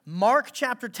Mark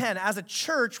chapter 10. As a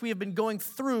church, we have been going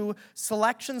through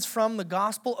selections from the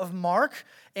Gospel of Mark,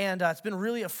 and it's been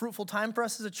really a fruitful time for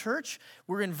us as a church.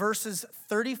 We're in verses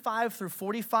 35 through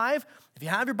 45. If you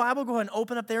have your Bible, go ahead and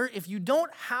open up there. If you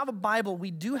don't have a Bible,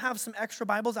 we do have some extra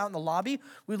Bibles out in the lobby.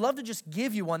 We'd love to just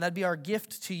give you one. That'd be our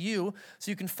gift to you, so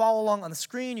you can follow along on the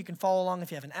screen. You can follow along if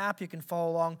you have an app. You can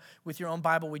follow along with your own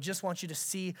Bible. We just want you to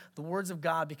see the words of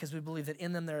God because we believe that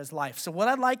in them there is life. So what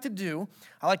I'd like to do,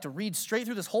 I'd like to read straight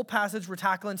through this whole passage we're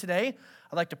tackling today.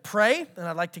 I'd like to pray, and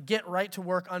I'd like to get right to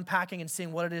work unpacking and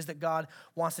seeing what it is that God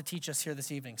wants to teach us here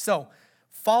this evening. So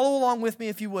follow along with me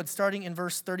if you would, starting in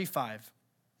verse 35.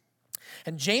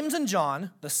 And James and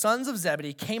John, the sons of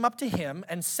Zebedee, came up to him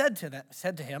and said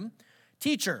to him,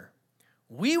 "Teacher,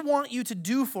 we want you to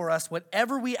do for us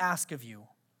whatever we ask of you."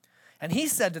 And he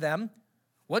said to them,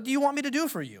 "What do you want me to do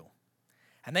for you?"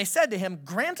 And they said to him,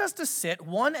 "Grant us to sit,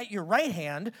 one at your right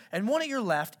hand and one at your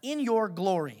left, in your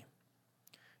glory."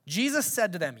 Jesus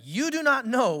said to them, "You do not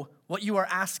know what you are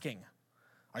asking.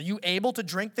 Are you able to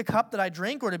drink the cup that I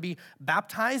drink, or to be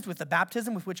baptized with the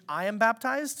baptism with which I am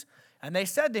baptized?" And they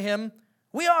said to him,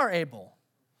 "We are able."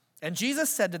 And Jesus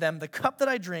said to them, "The cup that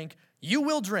I drink, you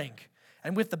will drink,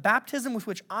 and with the baptism with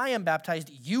which I am baptized,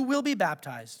 you will be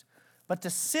baptized. But to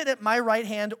sit at my right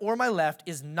hand or my left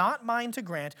is not mine to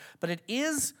grant, but it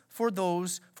is for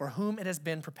those for whom it has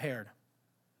been prepared."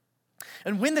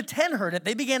 And when the 10 heard it,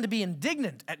 they began to be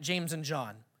indignant at James and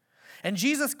John. And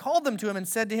Jesus called them to him and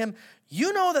said to him,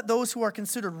 "You know that those who are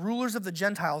considered rulers of the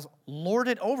Gentiles lord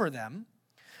it over them,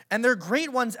 and their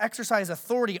great ones exercise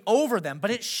authority over them, but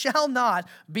it shall not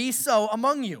be so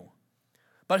among you.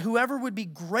 But whoever would be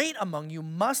great among you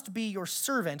must be your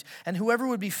servant, and whoever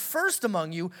would be first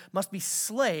among you must be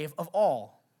slave of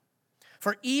all.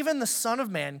 For even the Son of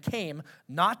Man came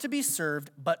not to be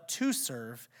served, but to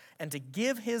serve, and to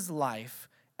give his life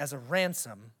as a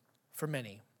ransom for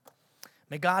many."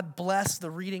 May God bless the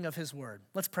reading of his word.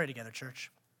 Let's pray together,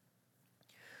 church.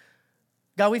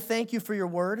 God, we thank you for your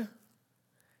word.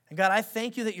 And God, I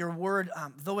thank you that your word,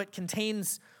 though it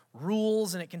contains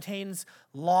rules and it contains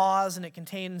laws and it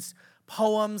contains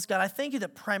poems, God, I thank you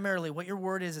that primarily what your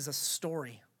word is a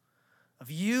story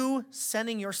of you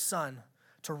sending your son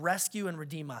to rescue and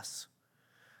redeem us.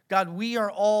 God, we are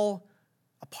all,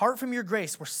 apart from your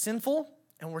grace, we're sinful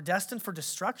and we're destined for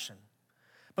destruction.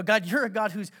 But God, you're a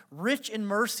God who's rich in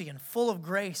mercy and full of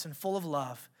grace and full of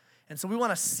love. And so we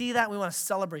want to see that. We want to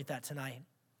celebrate that tonight.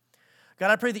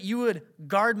 God, I pray that you would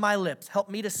guard my lips. Help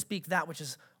me to speak that which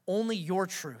is only your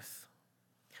truth.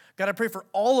 God, I pray for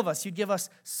all of us, you'd give us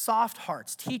soft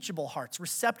hearts, teachable hearts,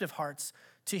 receptive hearts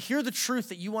to hear the truth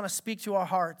that you want to speak to our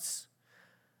hearts.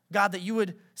 God, that you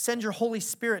would send your Holy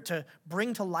Spirit to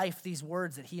bring to life these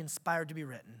words that he inspired to be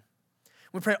written.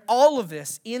 We pray all of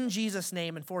this in Jesus'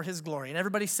 name and for his glory. And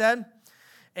everybody said,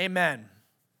 amen.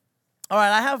 All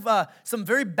right, I have some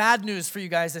very bad news for you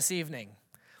guys this evening.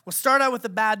 We'll start out with the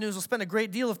bad news. We'll spend a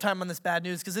great deal of time on this bad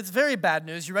news because it's very bad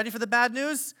news. You ready for the bad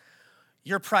news?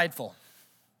 You're prideful.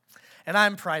 And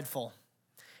I'm prideful.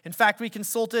 In fact, we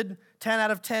consulted 10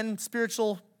 out of 10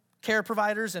 spiritual care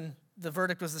providers, and the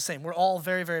verdict was the same. We're all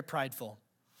very, very prideful.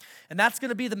 And that's going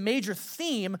to be the major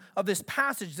theme of this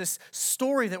passage, this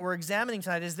story that we're examining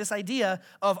tonight, is this idea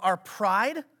of our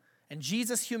pride and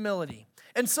Jesus' humility.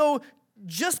 And so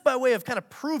just by way of kind of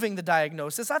proving the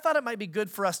diagnosis, I thought it might be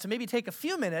good for us to maybe take a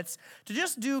few minutes to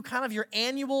just do kind of your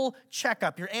annual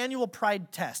checkup, your annual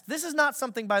pride test. This is not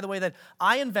something, by the way, that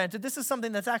I invented. This is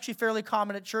something that's actually fairly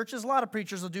common at churches. A lot of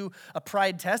preachers will do a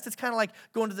pride test. It's kind of like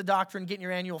going to the doctor and getting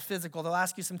your annual physical. They'll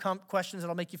ask you some questions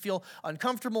that'll make you feel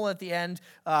uncomfortable. At the end,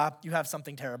 you have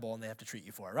something terrible and they have to treat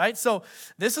you for it, right? So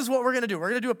this is what we're going to do. We're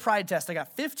going to do a pride test. I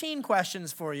got 15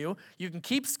 questions for you. You can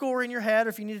keep score in your head, or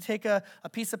if you need to take a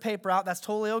piece of paper out, that's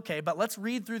totally okay, but let's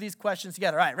read through these questions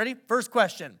together. All right, ready? First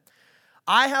question.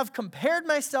 I have compared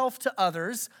myself to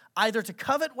others, either to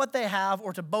covet what they have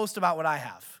or to boast about what I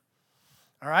have.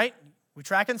 All right, we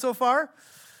tracking so far?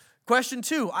 Question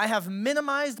 2, I have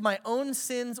minimized my own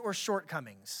sins or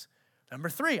shortcomings. Number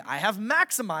 3, I have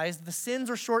maximized the sins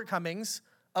or shortcomings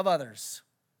of others.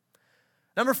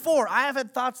 Number 4, I have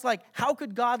had thoughts like, how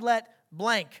could God let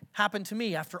blank happen to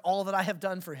me after all that I have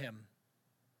done for him?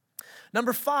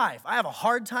 Number 5, I have a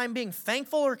hard time being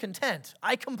thankful or content.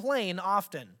 I complain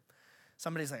often.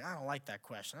 Somebody's like, I don't like that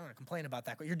question. I'm going to complain about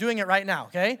that. You're doing it right now,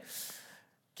 okay?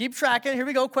 Keep tracking. Here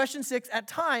we go. Question 6, at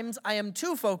times I am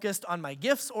too focused on my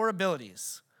gifts or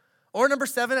abilities. Or number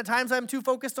 7, at times I am too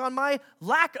focused on my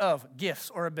lack of gifts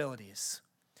or abilities.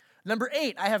 Number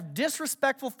 8, I have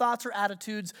disrespectful thoughts or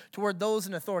attitudes toward those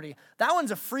in authority. That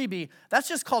one's a freebie. That's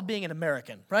just called being an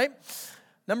American, right?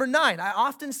 Number 9, I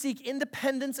often seek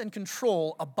independence and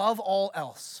control above all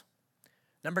else.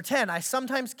 Number 10, I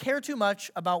sometimes care too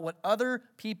much about what other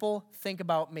people think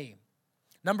about me.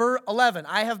 Number 11,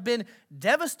 I have been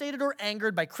devastated or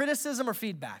angered by criticism or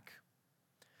feedback.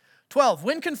 12,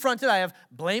 when confronted, I have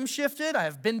blame shifted, I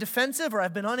have been defensive, or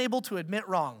I've been unable to admit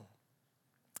wrong.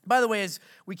 By the way, as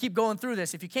we keep going through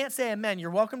this, if you can't say amen, you're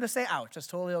welcome to say ouch. That's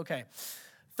totally okay.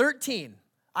 13,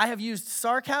 I have used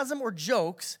sarcasm or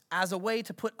jokes as a way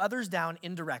to put others down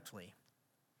indirectly.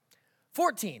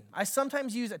 14, I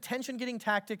sometimes use attention-getting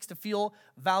tactics to feel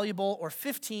valuable. Or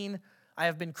 15, I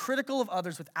have been critical of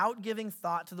others without giving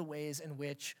thought to the ways in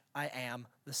which I am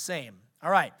the same. All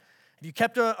right. Have you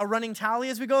kept a running tally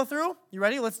as we go through? You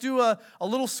ready? Let's do a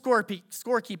little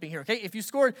scorekeeping here, okay? If you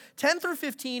scored 10 through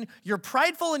 15, you're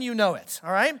prideful and you know it,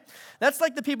 all right? That's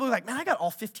like the people who are like, man, I got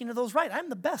all 15 of those right. I'm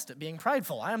the best at being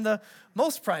prideful. I am the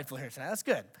most prideful here tonight. That's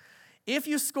good. If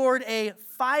you scored a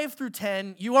 5 through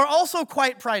 10, you are also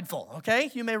quite prideful,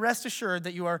 okay? You may rest assured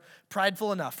that you are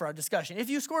prideful enough for our discussion. If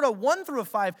you scored a 1 through a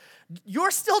 5, you're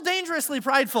still dangerously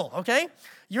prideful, okay?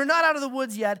 You're not out of the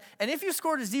woods yet. And if you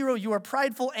scored a 0, you are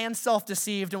prideful and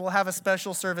self-deceived, and we'll have a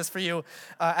special service for you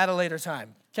at a later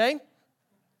time, okay?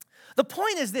 The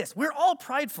point is this: we're all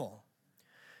prideful.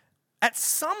 At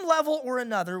some level or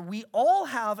another, we all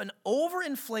have an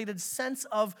overinflated sense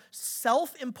of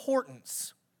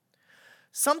self-importance.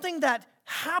 Something that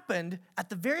happened at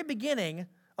the very beginning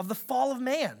of the fall of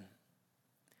man.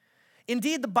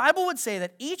 Indeed, the Bible would say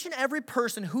that each and every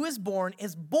person who is born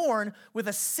with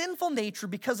a sinful nature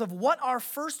because of what our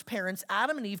first parents,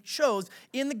 Adam and Eve, chose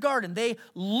in the garden. They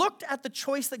looked at the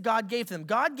choice that God gave them.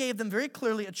 God gave them very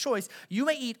clearly a choice. You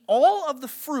may eat all of the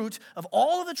fruit of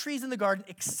all of the trees in the garden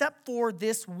except for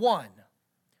this one.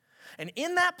 And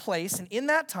in that place and in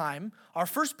that time, our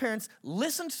first parents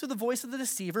listened to the voice of the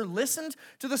deceiver, listened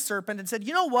to the serpent, and said,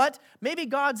 you know what? Maybe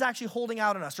God's actually holding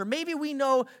out on us, or maybe we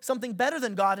know something better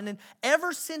than God. And then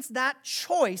ever since that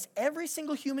choice, every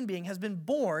single human being has been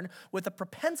born with a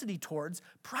propensity towards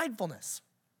pridefulness.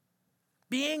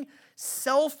 Being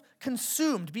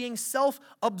self-consumed, being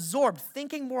self-absorbed,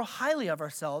 thinking more highly of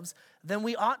ourselves than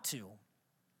we ought to.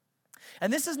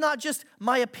 And this is not just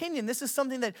my opinion. This is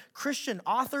something that Christian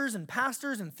authors and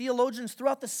pastors and theologians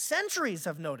throughout the centuries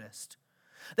have noticed.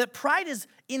 That pride is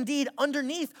indeed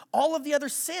underneath all of the other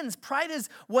sins. Pride is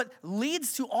what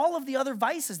leads to all of the other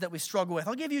vices that we struggle with.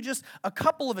 I'll give you just a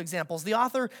couple of examples. The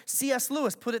author C.S.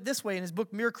 Lewis put it this way in his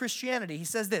book, Mere Christianity. He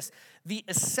says this: the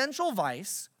essential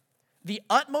vice, the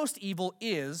utmost evil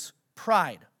is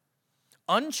pride.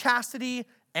 Unchastity,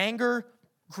 anger,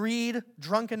 greed,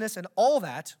 drunkenness, and all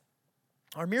that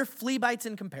are mere flea bites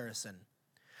in comparison.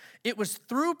 It was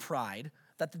through pride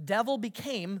that the devil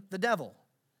became the devil.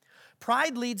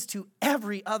 Pride leads to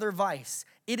every other vice.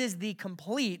 It is the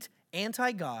complete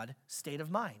anti-God state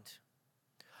of mind.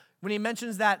 When he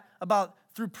mentions that about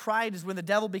through pride is when the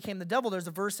devil became the devil, there's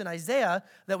a verse in Isaiah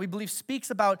that we believe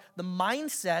speaks about the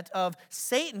mindset of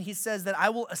Satan. He says that I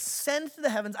will ascend to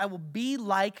the heavens, I will be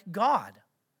like God.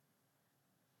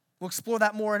 We'll explore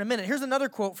that more in a minute. Here's another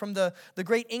quote from the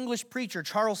great English preacher,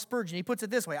 Charles Spurgeon. He puts it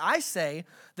this way: I say,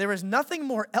 there is nothing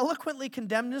more eloquently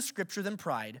condemned in Scripture than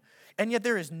pride, and yet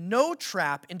there is no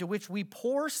trap into which we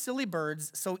poor silly birds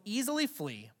so easily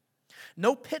flee,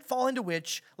 no pitfall into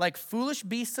which, like foolish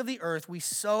beasts of the earth, we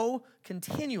so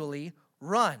continually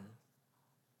run.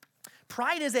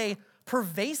 Pride is a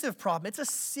pervasive problem. It's a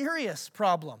serious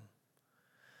problem.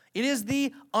 It is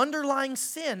the underlying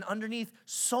sin underneath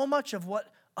so much of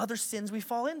what other sins we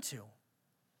fall into.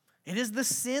 It is the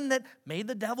sin that made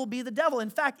the devil be the devil. In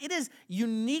fact, it is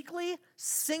uniquely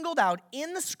singled out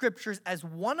in the Scriptures as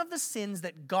one of the sins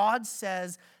that God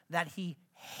says that he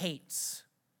hates.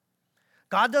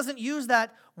 God doesn't use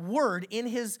that word in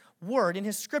his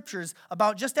Scriptures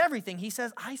about just everything. He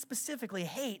says, I specifically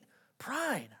hate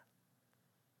pride.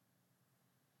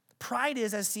 Pride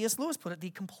is, as C.S. Lewis put it, the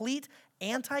complete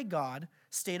anti-God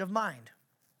state of mind.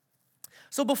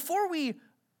 So before we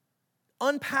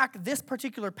unpack this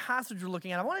particular passage we're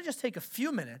looking at, I want to just take a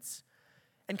few minutes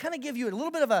and kind of give you a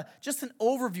little bit of just an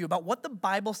overview about what the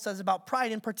Bible says about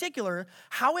pride, in particular,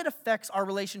 how it affects our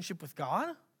relationship with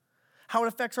God, how it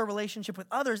affects our relationship with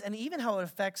others, and even how it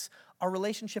affects our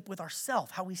relationship with ourselves,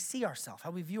 how we see ourselves,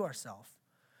 how we view ourselves.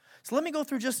 So let me go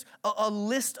through just a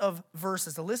list of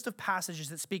verses, a list of passages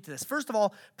that speak to this. First of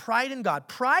all, pride in God.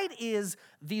 Pride is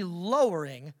the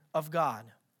lowering of God.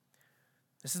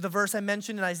 This is the verse I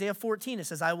mentioned in Isaiah 14. It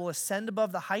says, I will ascend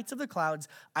above the heights of the clouds.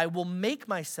 I will make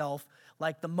myself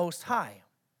like the Most High.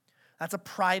 That's a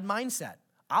pride mindset.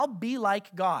 I'll be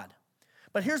like God.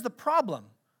 But here's the problem.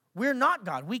 We're not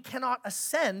God. We cannot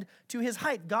ascend to his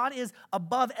height. God is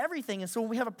above everything. And so when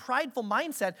we have a prideful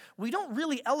mindset, we don't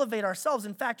really elevate ourselves.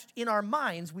 In fact, in our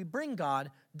minds, we bring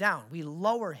God down. We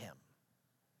lower him.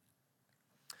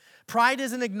 Pride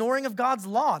is an ignoring of God's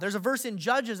law. There's a verse in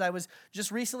Judges. I was just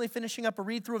recently finishing up a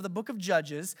read through of the book of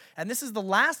Judges, and this is the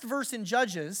last verse in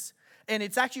Judges, and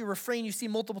it's actually a refrain you see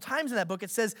multiple times in that book.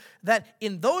 It says that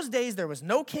in those days there was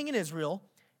no king in Israel.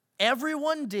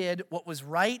 Everyone did what was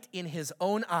right in his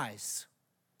own eyes.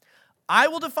 I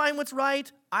will define what's right.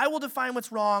 I will define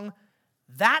what's wrong.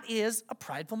 That is a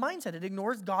prideful mindset. It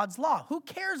ignores God's law. Who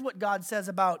cares what God says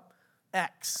about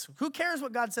X? Who cares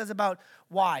what God says about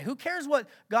Y? Who cares what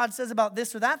God says about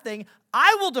this or that thing?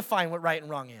 I will define what right and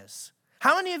wrong is.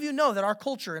 How many of you know that our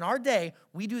culture, in our day,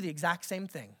 we do the exact same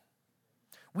thing?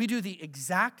 We do the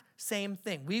exact same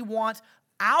thing. We want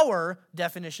our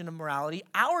definition of morality,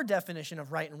 our definition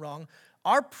of right and wrong,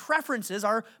 our preferences,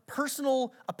 our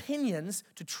personal opinions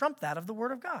to trump that of the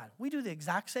Word of God. We do the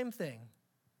exact same thing.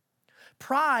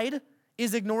 Pride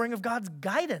is ignoring of God's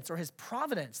guidance or his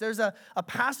providence. There's a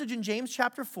passage in James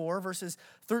chapter 4, verses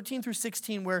 13 through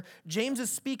 16, where James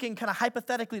is speaking kind of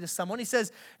hypothetically to someone. He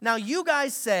says, now you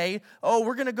guys say, oh,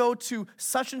 we're going to go to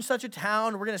such and such a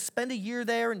town. We're going to spend a year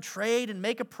there and trade and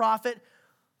make a profit.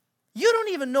 You don't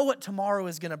even know what tomorrow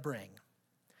is going to bring.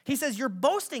 He says, your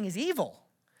boasting is evil.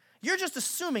 You're just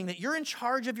assuming that you're in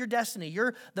charge of your destiny.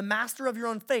 You're the master of your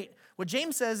own fate. What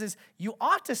James says is you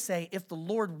ought to say, if the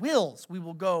Lord wills, we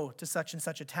will go to such and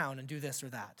such a town and do this or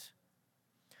that.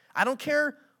 I don't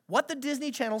care what the Disney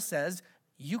Channel says.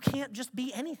 You can't just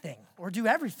be anything or do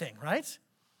everything, right?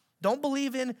 Don't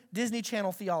believe in Disney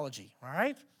Channel theology, all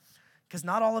right? Because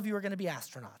not all of you are going to be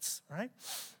astronauts, all right?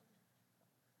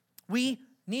 We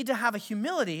need to have a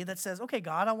humility that says, okay,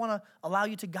 God, I want to allow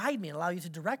you to guide me and allow you to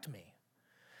direct me.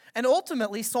 And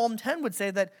ultimately, Psalm 10 would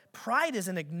say that pride is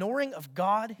an ignoring of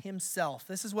God himself.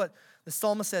 This is what the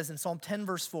psalmist says in Psalm 10,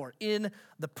 verse 4. In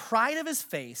the pride of his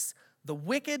face, the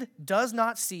wicked does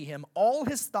not see him. All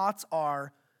his thoughts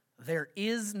are, there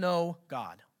is no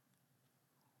God.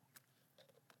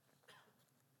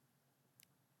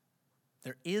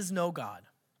 There is no God.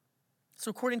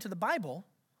 So according to the Bible,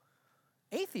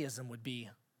 atheism would be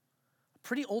a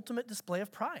pretty ultimate display of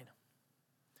pride.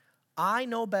 I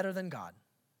know better than God.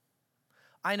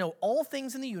 I know all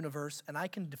things in the universe, and I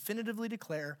can definitively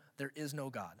declare there is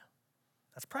no God.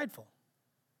 That's prideful.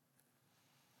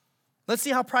 Let's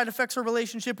see how pride affects our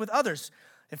relationship with others.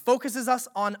 It focuses us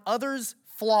on others'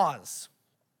 flaws.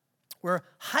 We're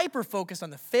hyper-focused on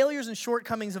the failures and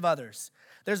shortcomings of others.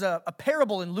 There's a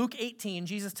parable in Luke 18.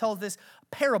 Jesus tells this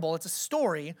parable. It's a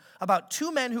story about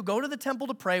two men who go to the temple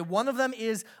to pray. One of them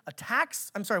is a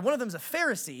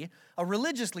Pharisee, a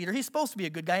religious leader. He's supposed to be a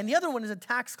good guy. And the other one is a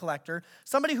tax collector,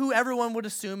 somebody who everyone would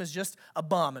assume is just a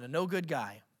bum and a no good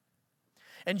guy.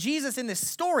 And Jesus, in this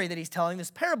story that he's telling,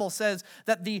 this parable, says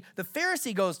that the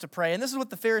Pharisee goes to pray, and this is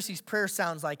what the Pharisee's prayer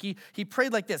sounds like. He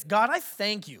prayed like this: God, I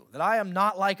thank you that I am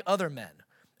not like other men,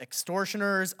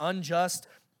 extortioners, unjust,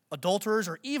 adulterers,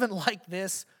 or even like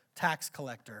this tax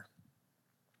collector.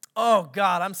 Oh,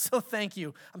 God, I'm so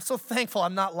thankful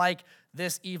I'm not like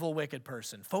this evil, wicked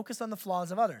person. Focus on the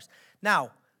flaws of others.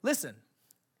 Now, listen,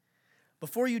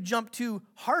 before you jump too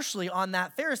harshly on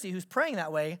that Pharisee who's praying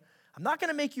that way, I'm not going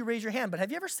to make you raise your hand, but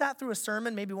have you ever sat through a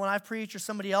sermon, maybe one I've preached or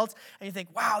somebody else, and you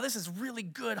think, wow, this is really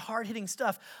good, hard-hitting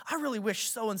stuff. I really wish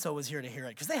so-and-so was here to hear it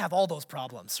because they have all those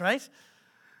problems, right?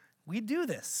 We do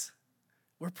this.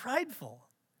 We're prideful.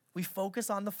 We focus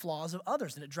on the flaws of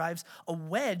others, and it drives a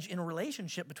wedge in a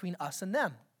relationship between us and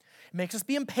them. It makes us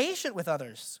be impatient with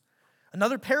others.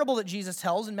 Another parable that Jesus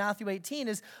tells in Matthew 18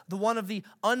 is the one of the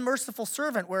unmerciful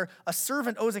servant, where a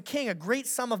servant owes a king a great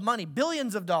sum of money,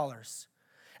 billions of dollars.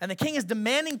 And the king is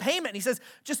demanding payment. And he says,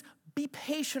 just be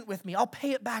patient with me. I'll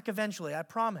pay it back eventually, I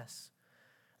promise.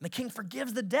 And the king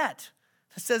forgives the debt.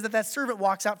 It says that servant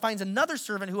walks out, finds another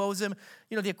servant who owes him,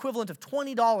 the equivalent of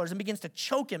 $20 and begins to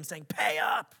choke him, saying, pay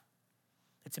up.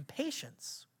 It's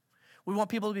impatience. We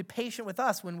want people to be patient with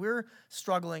us when we're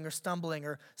struggling or stumbling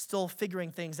or still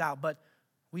figuring things out, but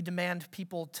we demand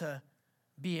people to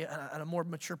be at a more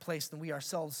mature place than we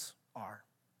ourselves are.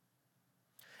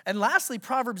 And lastly,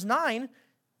 Proverbs 9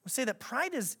 will say that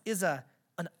pride is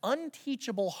an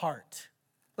unteachable heart.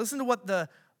 Listen to what the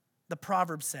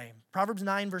Proverbs say. Proverbs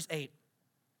 9, verse 8.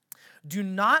 Do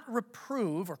not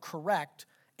reprove or correct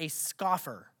a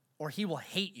scoffer, or he will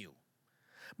hate you.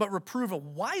 But reprove a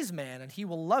wise man, and he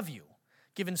will love you.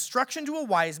 Give instruction to a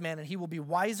wise man, and he will be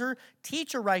wiser.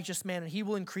 Teach a righteous man, and he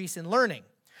will increase in learning.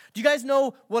 Do you guys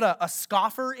know what a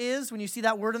scoffer is when you see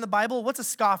that word in the Bible? What's a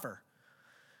scoffer?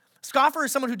 Scoffer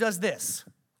is someone who does this.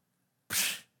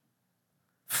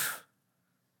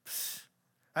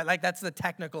 Right? Like that's the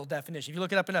technical definition. If you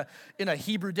look it up in a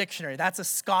Hebrew dictionary, that's a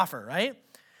scoffer, right?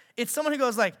 It's someone who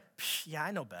goes like, yeah,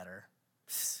 I know better.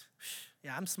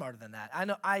 Yeah, I'm smarter than that.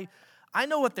 I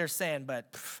know what they're saying,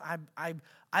 but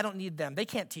I don't need them. They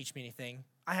can't teach me anything.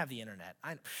 I have the internet.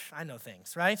 I know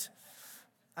things, right?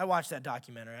 I watched that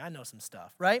documentary. I know some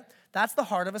stuff, right? That's the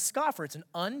heart of a scoffer. It's an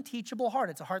unteachable heart.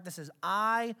 It's a heart that says,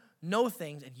 I know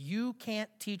things and you can't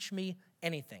teach me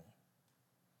anything.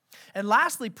 And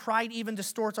lastly, pride even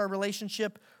distorts our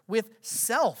relationship with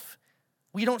self.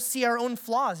 We don't see our own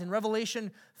flaws. In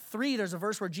Revelation 3, there's a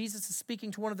verse where Jesus is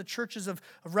speaking to one of the churches of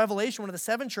Revelation, one of the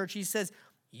 7 churches. He says,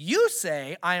 you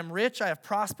say, I am rich, I have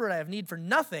prospered, I have need for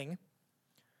nothing,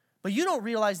 but you don't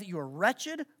realize that you are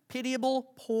wretched,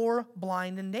 pitiable, poor,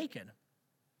 blind, and naked.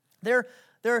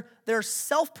 Their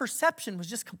self-perception was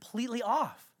just completely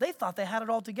off. They thought they had it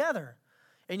all together.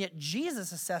 And yet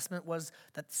Jesus' assessment was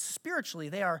that spiritually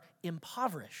they are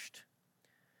impoverished.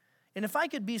 And if I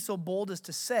could be so bold as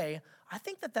to say, I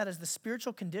think that is the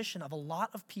spiritual condition of a lot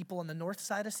of people on the north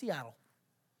side of Seattle.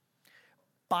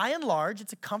 By and large,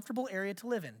 it's a comfortable area to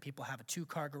live in. People have a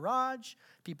 2-car garage.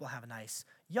 People have a nice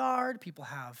yard. People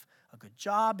have a good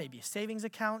job, maybe a savings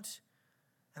account.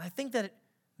 And I think that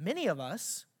many of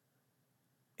us,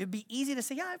 it'd be easy to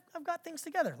say, yeah, I've got things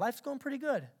together. Life's going pretty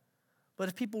good. But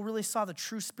if people really saw the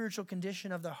true spiritual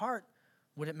condition of their heart,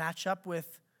 would it match up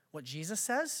with what Jesus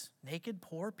says? Naked,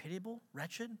 poor, pitiable,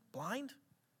 wretched, blind?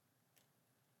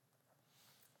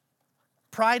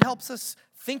 Pride helps us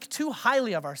think too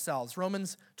highly of ourselves.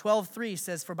 Romans 12:3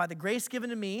 says, for by the grace given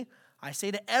to me, I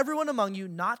say to everyone among you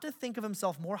not to think of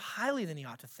himself more highly than he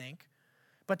ought to think,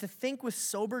 but to think with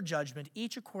sober judgment,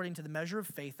 each according to the measure of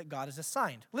faith that God has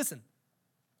assigned. Listen,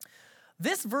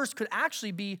 this verse could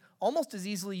actually be almost as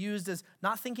easily used as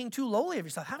not thinking too lowly of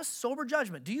yourself. Have a sober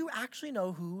judgment. Do you actually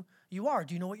know who you are?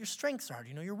 Do you know what your strengths are? Do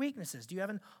you know your weaknesses? Do you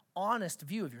have an honest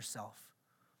view of yourself?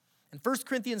 In 1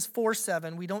 Corinthians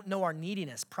 4:7, we don't know our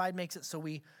neediness. Pride makes it so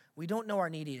we don't know our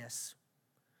neediness.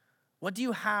 What do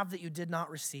you have that you did not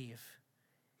receive?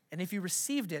 And if you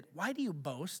received it, why do you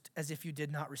boast as if you did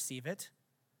not receive it?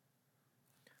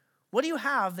 What do you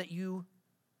have that you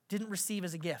didn't receive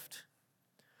as a gift?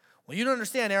 Well, you don't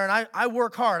understand, Aaron. I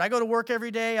work hard. I go to work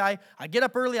every day. I get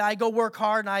up early. I go work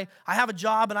hard, and I have a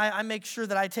job, and I make sure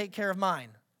that I take care of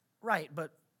mine. Right,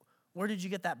 but where did you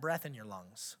get that breath in your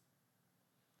lungs?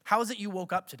 How is it you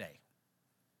woke up today?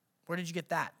 Where did you get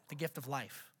that, the gift of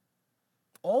life?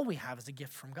 All we have is a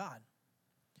gift from God.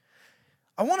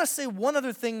 I want to say one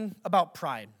other thing about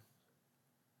pride.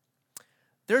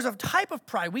 There's a type of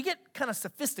pride. We get kind of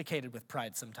sophisticated with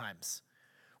pride sometimes.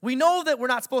 We know that we're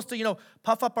not supposed to,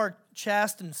 puff up our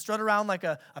chest and strut around like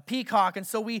a peacock, and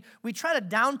so we try to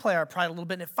downplay our pride a little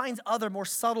bit, and it finds other more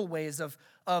subtle ways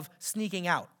of sneaking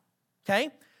out,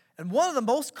 okay? And one of the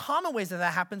most common ways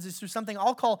that happens is through something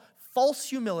I'll call false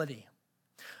humility.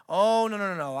 Oh,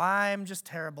 no, I'm just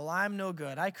terrible. I'm no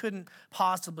good. I couldn't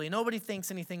possibly. Nobody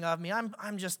thinks anything of me.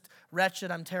 I'm just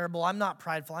wretched. I'm terrible. I'm not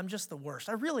prideful. I'm just the worst.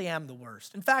 I really am the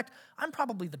worst. In fact, I'm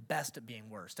probably the best at being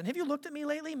worst. And have you looked at me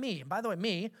lately? Me. And by the way,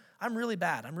 me, I'm really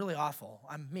bad. I'm really awful.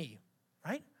 I'm me,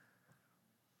 right?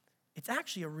 It's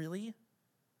actually a really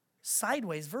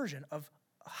sideways version of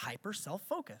a hyper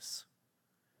self-focus.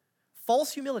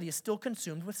 False humility is still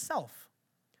consumed with self.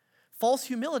 False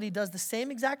humility does the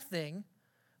same exact thing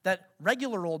that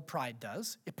regular old pride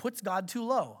does. It puts God too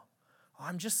low. Oh,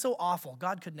 I'm just so awful.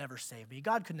 God could never save me.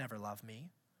 God could never love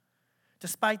me.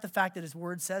 Despite the fact that his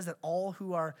word says that all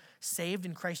who are saved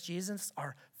in Christ Jesus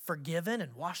are forgiven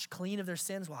and washed clean of their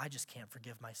sins. Well, I just can't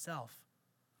forgive myself.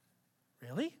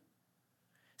 Really?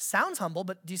 Sounds humble,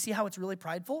 but do you see how it's really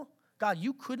prideful? God,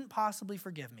 you couldn't possibly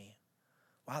forgive me.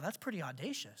 Wow, that's pretty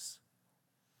audacious.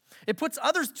 It puts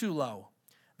others too low.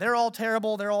 They're all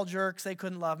terrible. They're all jerks. They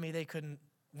couldn't love me. They couldn't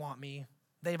want me.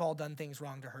 They've all done things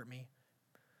wrong to hurt me.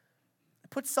 It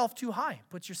puts self too high.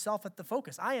 Puts yourself at the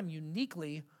focus. I am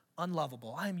uniquely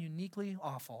unlovable. I am uniquely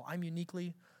awful. I'm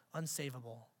uniquely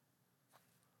unsavable.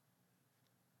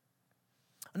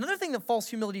 Another thing that false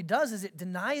humility does is it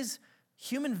denies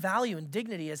human value and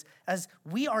dignity as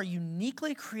we are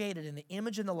uniquely created in the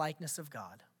image and the likeness of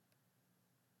God.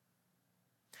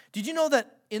 Did you know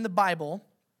that in the Bible,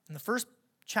 in the first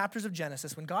chapters of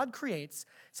Genesis, when God creates,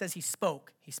 it says he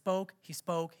spoke. He spoke, he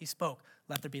spoke, he spoke.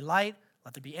 Let there be light,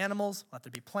 let there be animals, let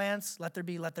there be plants, let there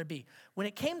be, let there be. When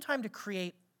it came time to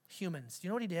create humans, do you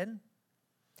know what he did? It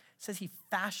says he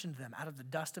fashioned them out of the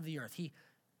dust of the earth. He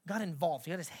got involved.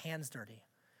 He got his hands dirty.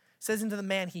 It says into the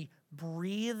man, he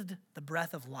breathed the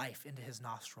breath of life into his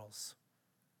nostrils.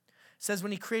 It says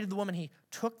when he created the woman, he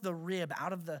took the rib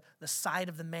out of the side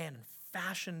of the man and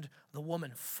fashioned the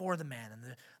woman for the man,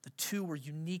 and the two were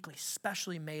uniquely,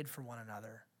 specially made for one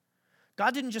another.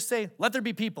 God didn't just say, let there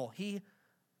be people. He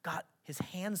got his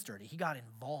hands dirty. He got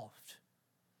involved.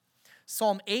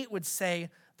 Psalm 8 would say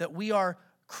that we are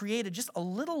created just a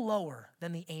little lower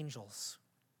than the angels.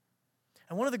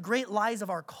 And one of the great lies of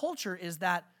our culture is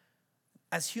that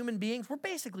as human beings, we're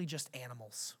basically just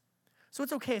animals. So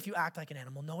it's okay if you act like an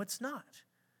animal. No, it's not.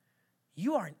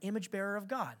 You are an image bearer of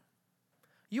God.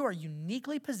 You are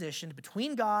uniquely positioned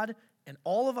between God and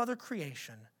all of other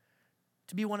creation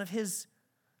to be one of his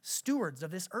stewards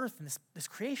of this earth and this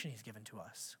creation he's given to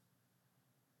us.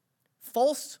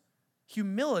 False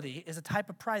humility is a type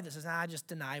of pride that says, I just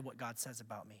deny what God says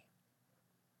about me.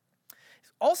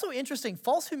 Also interesting,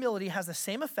 false humility has the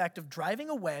same effect of driving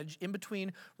a wedge in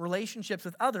between relationships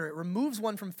with other. It removes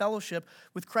one from fellowship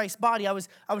with Christ's body. I was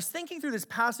thinking through this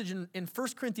passage in 1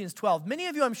 Corinthians 12. Many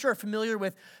of you, I'm sure, are familiar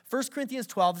with 1 Corinthians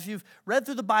 12. If you've read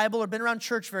through the Bible or been around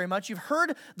church very much, you've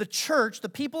heard the church, the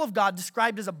people of God,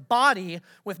 described as a body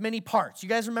with many parts. You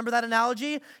guys remember that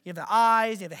analogy? You have the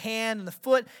eyes, you have the hand, and the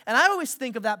foot. And I always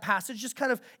think of that passage, just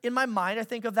kind of in my mind, I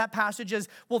think of that passage as,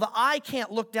 well, the eye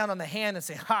can't look down on the hand and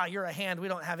say, you're a hand,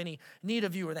 we don't have any need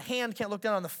of you. Or the hand can't look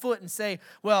down on the foot and say,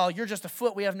 well, you're just a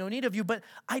foot, we have no need of you. But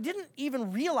I didn't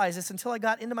even realize this until I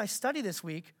got into my study this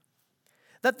week,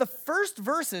 that the first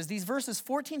verses, these verses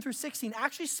 14 through 16,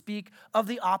 actually speak of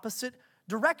the opposite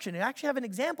direction. I actually have an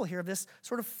example here of this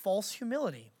sort of false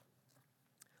humility.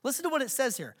 Listen to what it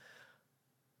says here.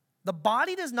 The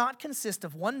body does not consist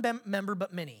of one member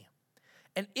but many.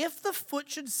 And if the foot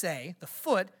should say, the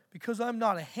foot, because I'm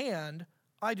not a hand,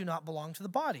 I do not belong to the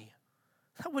body,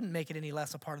 that wouldn't make it any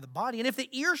less a part of the body. And if the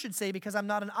ear should say, because I'm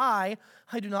not an eye,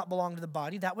 I do not belong to the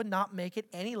body, that would not make it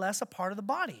any less a part of the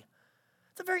body.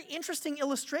 It's a very interesting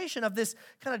illustration of this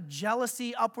kind of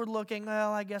jealousy, upward looking,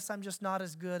 well, I guess I'm just not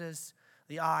as good as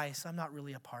the eye, so I'm not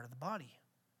really a part of the body.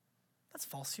 That's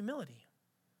false humility.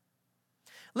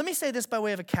 Let me say this by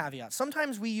way of a caveat.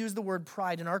 Sometimes we use the word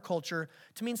pride in our culture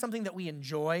to mean something that we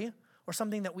enjoy or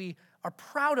something that we are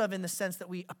proud of in the sense that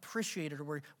we appreciate it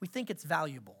or we think it's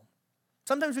valuable.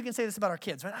 Sometimes we can say this about our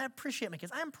kids, right? I appreciate my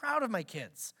kids. I am proud of my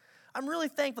kids. I'm really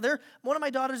thankful. One of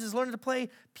my daughters is learning to play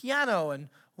piano, and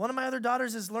one of my other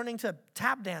daughters is learning to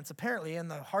tap dance, apparently, in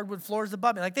the hardwood floors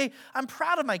above me. I'm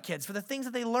proud of my kids for the things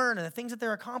that they learn and the things that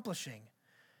they're accomplishing.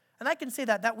 And I can say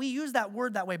that we use that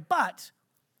word that way, but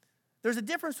there's a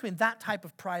difference between that type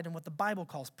of pride and what the Bible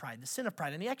calls pride, the sin of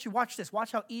pride. And you actually watch this.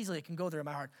 Watch how easily it can go there in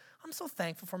my heart. I'm so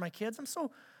thankful for my kids. I'm so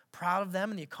proud of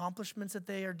them and the accomplishments that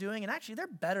they are doing. And actually, they're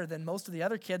better than most of the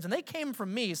other kids. And they came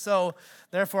from me, so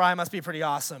therefore I must be pretty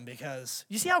awesome because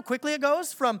you see how quickly it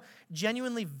goes from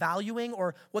genuinely valuing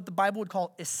or what the Bible would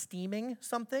call esteeming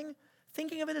something,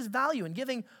 thinking of it as value and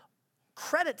giving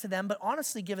credit to them, but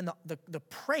honestly giving the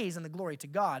praise and the glory to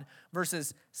God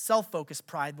versus self-focused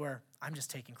pride where I'm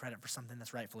just taking credit for something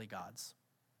that's rightfully God's.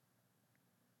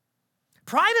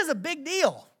 Pride is a big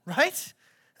deal, right?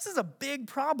 This is a big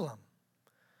problem.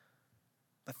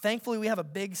 But thankfully, we have a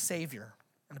big Savior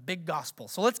and a big gospel.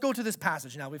 So let's go to this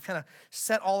passage now. We've kind of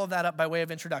set all of that up by way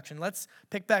of introduction. Let's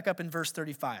pick back up in verse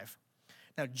 35.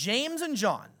 Now, James and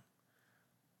John,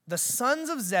 the sons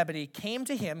of Zebedee, came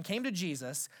to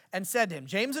Jesus, and said to him,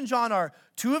 James and John are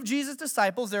two of Jesus'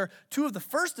 disciples. They're two of the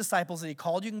first disciples that he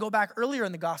called. You can go back earlier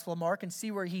in the Gospel of Mark and see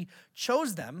where he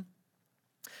chose them.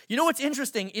 You know what's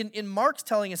interesting? In Mark's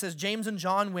telling, it says James and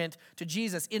John went to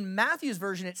Jesus. In Matthew's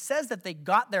version, it says that they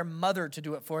got their mother to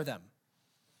do it for them.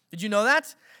 Did you know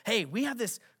that? Hey, we have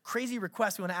this crazy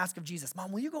request we want to ask of Jesus.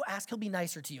 Mom, will you go ask? He'll be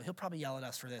nicer to you. He'll probably yell at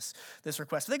us for this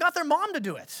request. So they got their mom to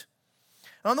do it.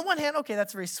 And on the one hand, okay,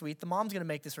 that's very sweet. The mom's going to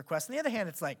make this request. On the other hand,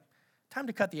 it's like, time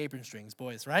to cut the apron strings,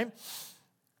 boys, right?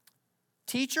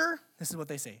 Teacher, this is what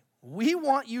they say. We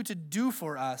want you to do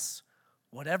for us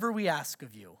whatever we ask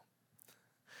of you.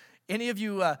 Any of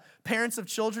you parents of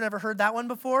children ever heard that one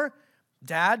before?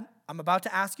 Dad, I'm about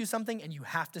to ask you something, and you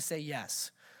have to say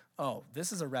yes. Oh,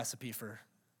 this is a recipe for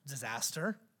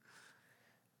disaster.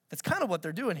 That's kind of what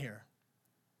they're doing here.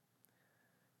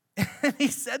 And he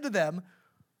said to them,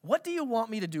 what do you want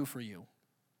me to do for you?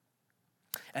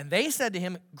 And they said to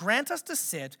him, grant us to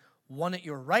sit, one at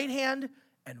your right hand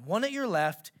and one at your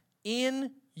left,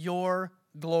 in your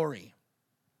glory.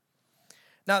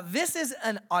 Now, this is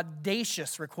an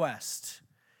audacious request.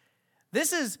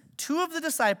 This is two of the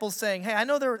disciples saying, hey, I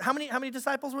know there were, how many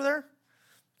disciples were there?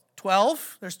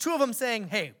 12. There's two of them saying,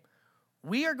 hey,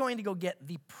 we are going to go get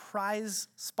the prize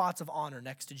spots of honor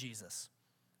next to Jesus.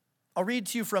 I'll read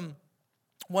to you from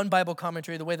one Bible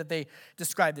commentary the way that they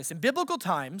describe this. In biblical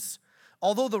times,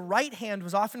 Although the right hand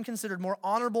was often considered more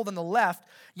honorable than the left,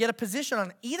 yet a position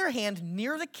on either hand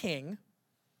near the king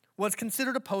was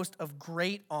considered a post of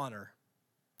great honor.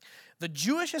 The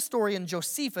Jewish historian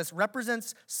Josephus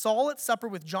represents Saul at supper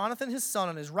with Jonathan, his son,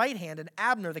 on his right hand, and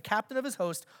Abner, the captain of his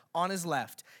host, on his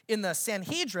left. In the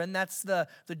Sanhedrin, that's the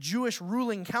Jewish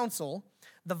ruling council,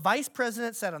 the vice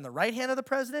president sat on the right hand of the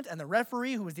president, and the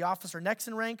referee, who was the officer next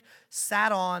in rank,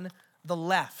 sat on the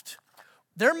left.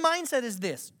 Their mindset is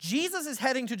this: Jesus is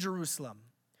heading to Jerusalem.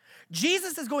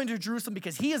 Jesus is going to Jerusalem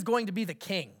because he is going to be the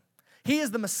king. He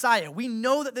is the Messiah. We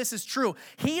know that this is true.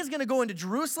 He is going to go into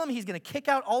Jerusalem. He's going to kick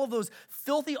out all of those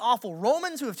filthy, awful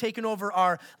Romans who have taken over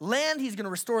our land. He's going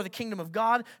to restore the kingdom of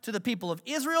God to the people of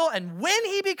Israel. And when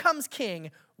he becomes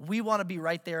king, we want to be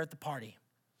right there at the party.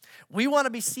 We want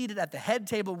to be seated at the head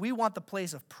table. We want the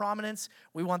place of prominence.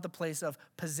 We want the place of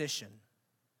position.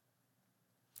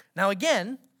 Now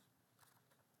again,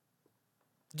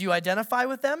 do you identify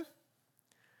with them?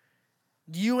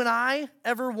 Do you and I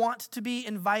ever want to be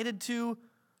invited to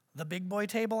the big boy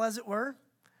table, as it were?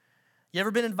 You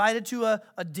ever been invited to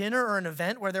a dinner or an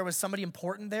event where there was somebody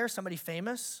important there, somebody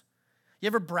famous? You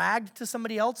ever bragged to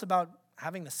somebody else about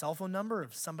having the cell phone number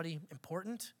of somebody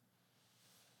important?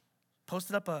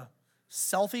 Posted up a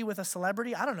selfie with a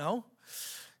celebrity? I don't know.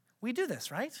 We do this,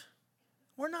 right?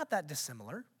 We're not that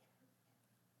dissimilar.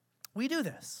 We do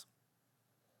this.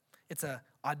 It's an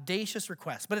audacious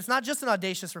request. But it's not just an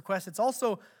audacious request, it's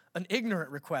also an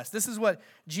ignorant request. This is what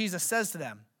Jesus says to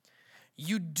them.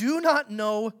 You do not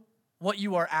know what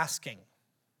you are asking.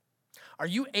 Are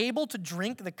you able to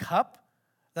drink the cup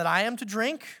that I am to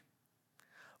drink?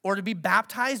 Or to be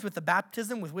baptized with the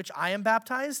baptism with which I am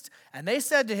baptized? And they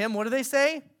said to him, what do they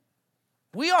say?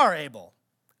 We are able.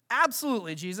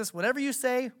 Absolutely, Jesus. Whatever you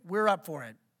say, we're up for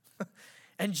it.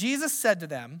 And Jesus said to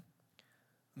them,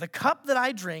 the cup that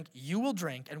I drink, you will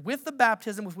drink, and with the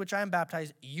baptism with which I am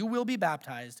baptized, you will be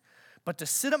baptized. But to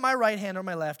sit at my right hand or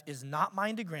my left is not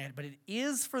mine to grant, but it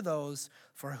is for those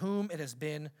for whom it has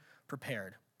been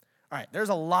prepared. All right, there's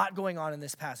a lot going on in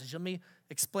this passage. Let me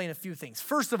explain a few things.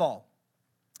 First of all,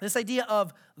 this idea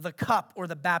of the cup or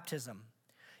the baptism.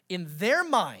 In their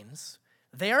minds,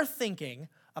 they are thinking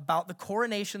about the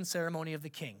coronation ceremony of the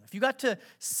king. If you got to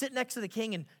sit next to the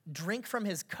king and drink from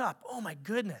his cup, oh my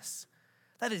goodness,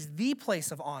 that is the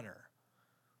place of honor.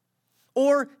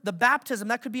 Or the baptism,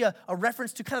 that could be a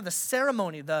reference to kind of the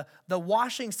ceremony, the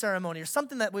washing ceremony, or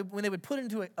something that when they would put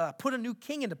a new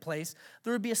king into place,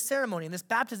 there would be a ceremony. And this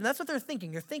baptism, that's what they're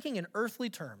thinking. They're thinking in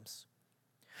earthly terms.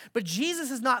 But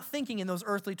Jesus is not thinking in those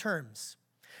earthly terms.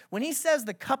 When he says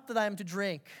the cup that I am to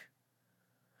drink,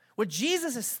 what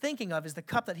Jesus is thinking of is the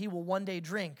cup that he will one day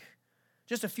drink.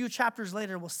 Just a few chapters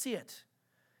later, we'll see it.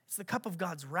 It's the cup of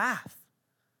God's wrath.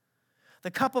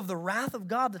 The cup of the wrath of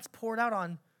God that's poured out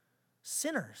on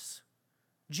sinners.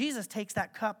 Jesus takes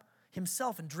that cup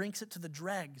himself and drinks it to the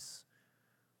dregs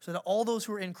so that all those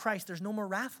who are in Christ, there's no more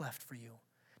wrath left for you.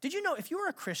 Did you know, if you are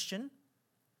a Christian,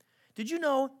 did you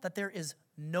know that there is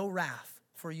no wrath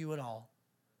for you at all?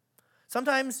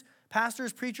 Sometimes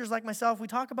pastors, preachers like myself, we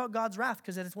talk about God's wrath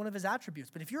because it is one of his attributes.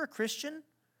 But if you're a Christian,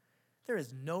 there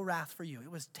is no wrath for you.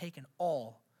 It was taken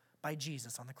all by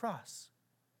Jesus on the cross.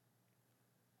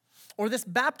 Or this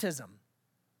baptism.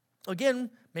 Again,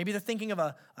 maybe they're thinking of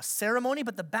a ceremony,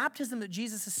 but the baptism that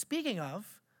Jesus is speaking of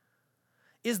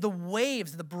is the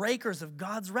waves, the breakers of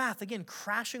God's wrath, again,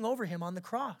 crashing over him on the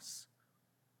cross.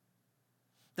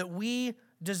 That we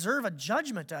deserve a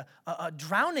judgment, a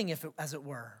drowning, as it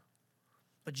were.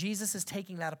 But Jesus is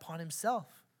taking that upon himself.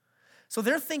 So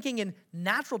they're thinking in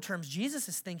natural terms. Jesus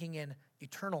is thinking in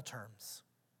eternal terms.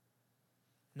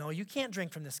 No, you can't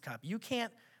drink from this cup. You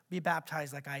can't be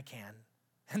baptized like I can.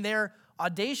 And they're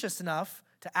audacious enough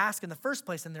to ask in the first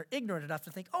place, and they're ignorant enough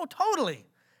to think, oh, totally.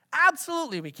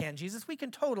 Absolutely we can, Jesus. We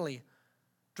can totally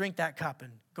drink that cup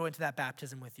and go into that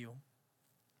baptism with you.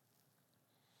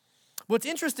 What's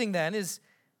interesting then is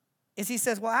he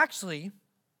says, well, actually,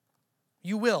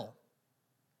 you will.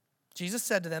 Jesus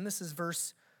said to them, this is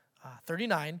verse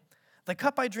 39, the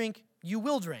cup I drink, you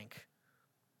will drink.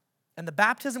 And the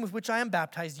baptism with which I am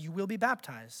baptized, you will be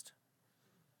baptized.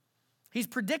 He's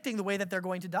predicting the way that they're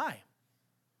going to die.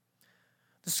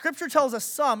 The scripture tells us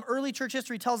some, early church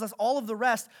history tells us all of the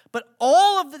rest, but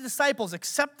all of the disciples,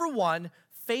 except for one,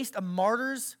 faced a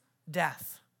martyr's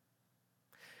death.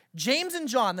 James and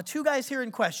John, the two guys here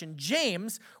in question,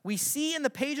 James, we see in the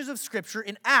pages of scripture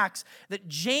in Acts that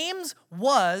James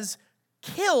was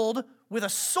killed with a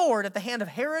sword at the hand of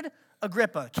Herod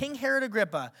Agrippa, King Herod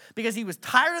Agrippa, because he was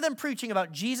tired of them preaching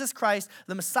about Jesus Christ,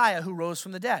 the Messiah who rose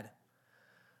from the dead.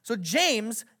 So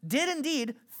James did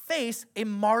indeed face a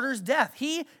martyr's death.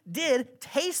 He did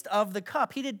taste of the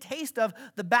cup. He did taste of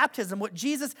the baptism. What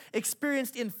Jesus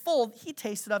experienced in full, he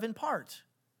tasted of in part.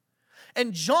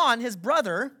 And John, his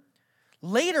brother,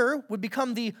 later would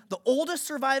become the oldest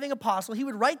surviving apostle. He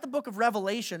would write the book of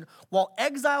Revelation while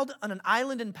exiled on an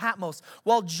island in Patmos.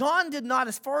 While John did not,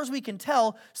 as far as we can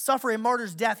tell, suffer a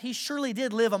martyr's death, he surely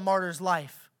did live a martyr's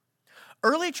life.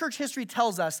 Early church history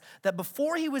tells us that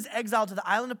before he was exiled to the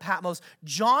island of Patmos,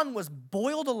 John was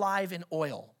boiled alive in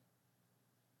oil.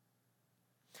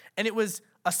 And it was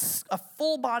a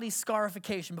full-body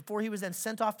scarification before he was then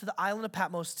sent off to the island of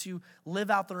Patmos to live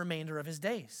out the remainder of his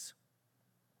days.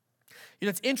 You know,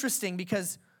 it's interesting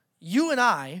because you and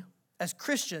I, as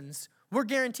Christians, we're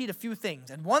guaranteed a few things.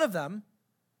 And one of them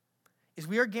is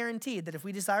we are guaranteed that if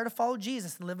we desire to follow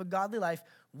Jesus and live a godly life,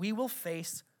 we will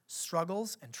face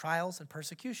struggles and trials and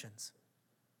persecutions.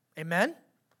 Amen?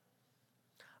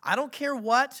 I don't care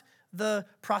what the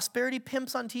prosperity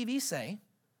pimps on TV say.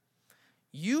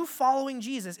 You following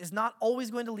Jesus is not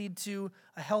always going to lead to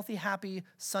a healthy, happy,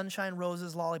 sunshine,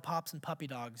 roses, lollipops, and puppy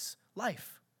dogs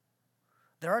life.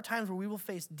 There are times where we will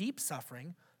face deep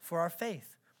suffering for our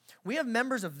faith. We have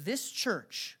members of this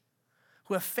church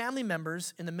who have family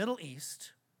members in the Middle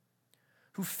East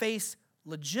who face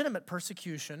legitimate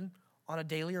persecution on a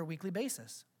daily or weekly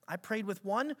basis. I prayed with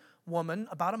one woman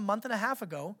about a month and a half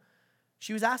ago.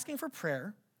 She was asking for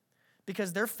prayer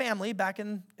because their family back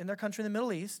in their country in the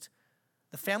Middle East,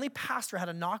 the family pastor had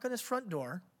a knock on his front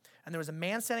door, and there was a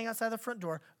man standing outside the front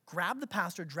door, grabbed the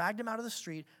pastor, dragged him out of the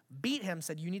street, beat him,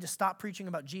 said, "You need to stop preaching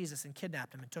about Jesus," and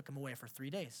kidnapped him and took him away for 3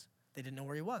 days. They didn't know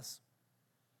where he was.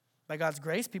 By God's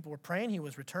grace, people were praying. He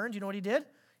was returned. You know what he did?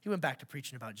 He went back to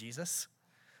preaching about Jesus.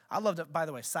 I love to, by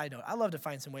the way, side note, I love to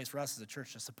find some ways for us as a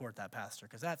church to support that pastor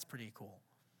because that's pretty cool.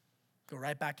 Go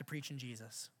right back to preaching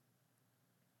Jesus.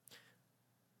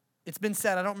 It's been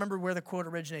said, I don't remember where the quote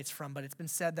originates from, but it's been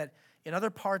said that in other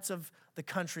parts of the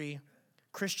country,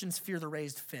 Christians fear the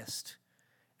raised fist.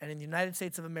 And in the United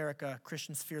States of America,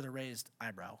 Christians fear the raised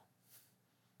eyebrow.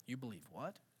 You believe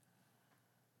what?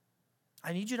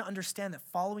 I need you to understand that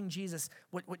following Jesus,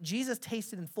 what Jesus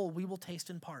tasted in full, we will taste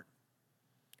in part.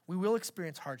 We will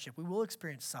experience hardship. We will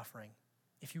experience suffering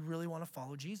if you really want to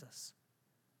follow Jesus.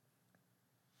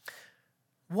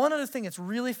 One other thing that's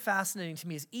really fascinating to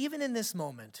me is even in this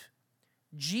moment,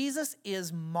 Jesus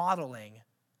is modeling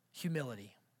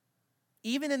humility.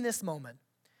 Even in this moment.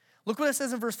 Look what it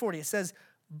says in verse 40. It says,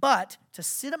 "But to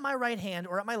sit at my right hand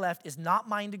or at my left is not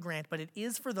mine to grant, but it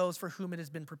is for those for whom it has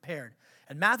been prepared."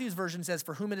 And Matthew's version says,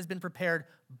 "For whom it has been prepared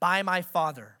by my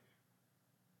Father."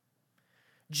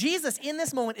 Jesus, in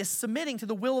this moment, is submitting to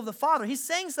the will of the Father. He's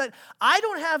saying that I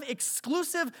don't have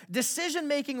exclusive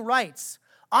decision-making rights.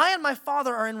 I and my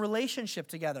Father are in relationship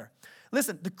together.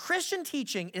 Listen, the Christian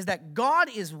teaching is that God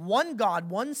is one God,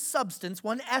 one substance,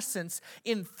 one essence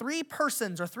in 3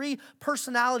 persons or 3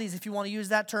 personalities, if you want to use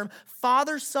that term,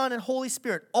 Father, Son, and Holy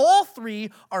Spirit. All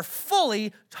 3 are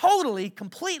fully, totally,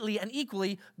 completely, and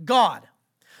equally God.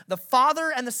 The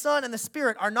Father and the Son and the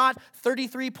Spirit are not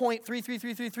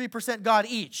 33.33333% God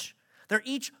each. They're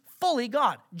each fully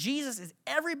God. Jesus is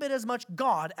every bit as much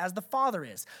God as the Father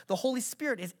is. The Holy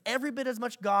Spirit is every bit as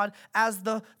much God as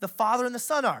the Father and the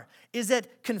Son are. Is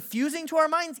it confusing to our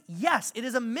minds? Yes, it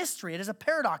is a mystery. It is a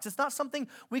paradox. It's not something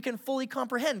we can fully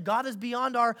comprehend. God is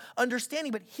beyond our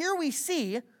understanding. But here we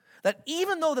see that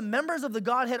even though the members of the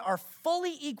Godhead are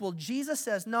fully equal, Jesus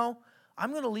says, no,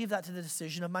 I'm going to leave that to the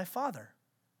decision of my Father.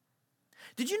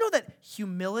 Did you know that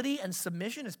humility and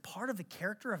submission is part of the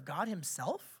character of God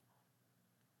himself?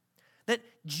 That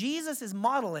Jesus is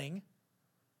modeling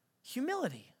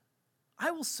humility.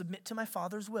 I will submit to my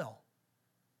Father's will.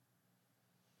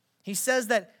 He says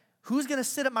that who's going to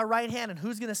sit at my right hand and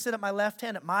who's going to sit at my left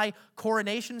hand at my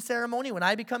coronation ceremony when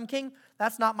I become king,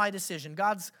 that's not my decision.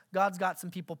 God's got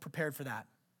some people prepared for that.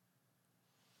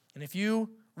 And if you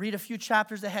read a few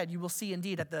chapters ahead, you will see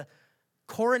indeed at the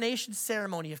coronation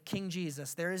ceremony of King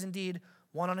Jesus, there is indeed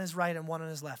one on his right and one on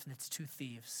his left, and it's 2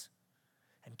 thieves.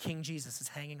 And King Jesus is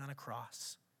hanging on a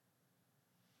cross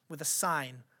with a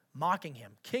sign mocking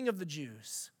him, King of the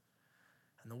Jews.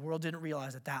 And the world didn't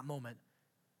realize at that moment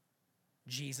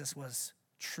Jesus was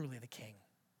truly the king.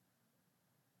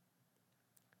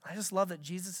 I just love that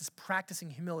Jesus is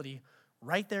practicing humility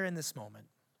right there in this moment.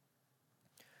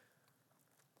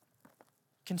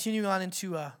 Continuing on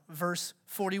into verse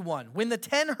 41. When the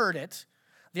 10 heard it,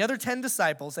 the other 10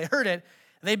 disciples, they heard it,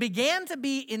 they began to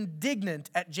be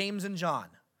indignant at James and John.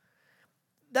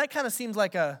 That kind of seems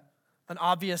like an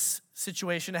obvious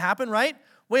situation to happen, right?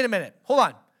 Wait a minute. Hold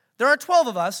on. There are 12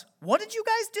 of us. What did you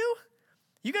guys do?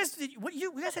 You guys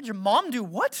had your mom do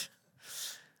what?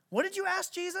 What did you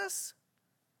ask Jesus?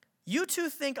 You two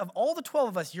think of all the 12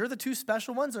 of us, you're the two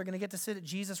special ones that are going to get to sit at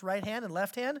Jesus' right hand and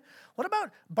left hand? What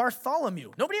about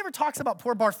Bartholomew? Nobody ever talks about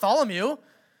poor Bartholomew.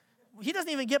 He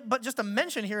doesn't even get but just a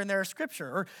mention here and there of Scripture.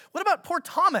 Or what about poor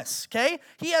Thomas, okay?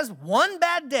 He has one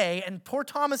bad day, and poor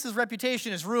Thomas's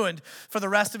reputation is ruined for the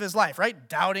rest of his life, right?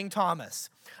 Doubting Thomas.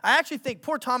 I actually think,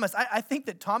 poor Thomas, I think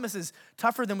that Thomas is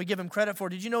tougher than we give him credit for.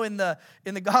 Did you know in the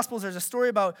Gospels there's a story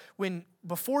about when,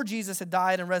 before Jesus had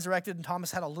died and resurrected, and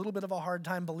Thomas had a little bit of a hard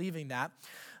time believing that.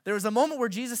 There was a moment where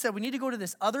Jesus said, we need to go to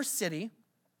this other city.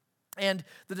 And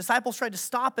the disciples tried to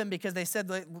stop him because they said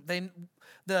the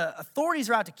authorities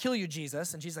are out to kill you,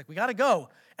 Jesus. And Jesus like, we got to go.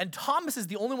 And Thomas is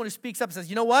the only one who speaks up and says,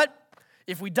 you know what?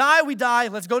 If we die, we die.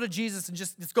 Let's go to Jesus and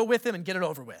let's go with him and get it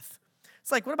over with.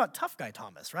 It's like, what about tough guy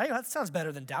Thomas, right? That sounds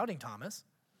better than doubting Thomas.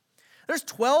 There's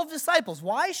 12 disciples.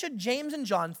 Why should James and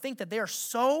John think that they are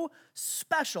so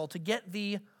special to get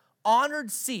the honored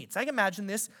seats? I can imagine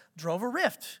this drove a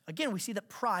rift. Again, we see that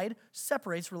pride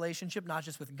separates relationship not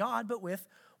just with God, but with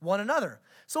one another.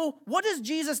 So what does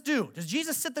Jesus do? Does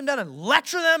Jesus sit them down and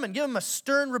lecture them and give them a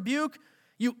stern rebuke?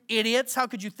 You idiots, how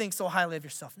could you think so highly of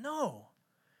yourself? No.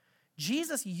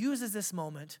 Jesus uses this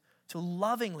moment to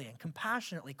lovingly and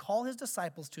compassionately call his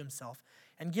disciples to himself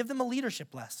and give them a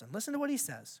leadership lesson. Listen to what he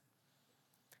says.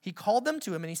 He called them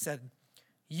to him and he said,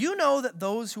 you know that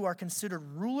those who are considered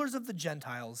rulers of the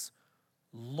Gentiles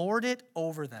lord it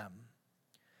over them,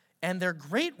 and their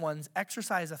great ones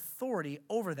exercise authority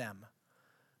over them.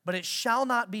 But it shall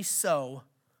not be so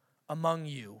among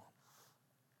you.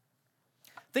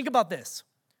 Think about this.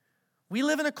 We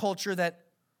live in a culture that,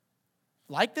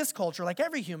 like this culture, like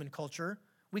every human culture,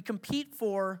 we compete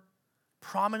for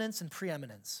prominence and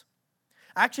preeminence.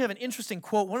 I actually have an interesting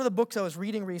quote. One of the books I was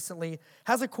reading recently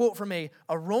has a quote from a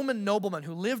Roman nobleman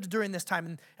who lived during this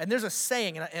time. And there's a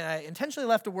saying, and I intentionally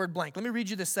left a word blank. Let me read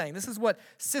you this saying. This is what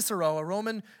Cicero, a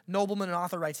Roman nobleman and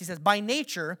author, writes. He says, by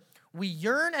nature, we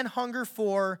yearn and hunger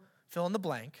for fill in the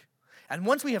blank. And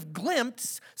once we have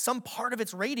glimpsed some part of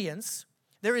its radiance,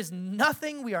 there is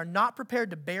nothing we are not prepared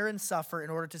to bear and suffer in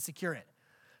order to secure it.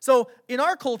 So in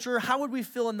our culture, how would we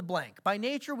fill in the blank? By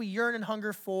nature, we yearn and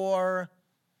hunger for,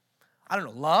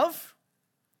 love,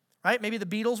 right? Maybe the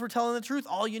Beatles were telling the truth.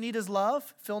 All you need is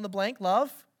love. Fill in the blank,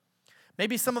 love.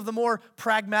 Maybe some of the more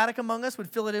pragmatic among us would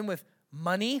fill it in with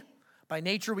money. By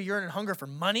nature, we yearn and hunger for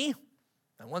money.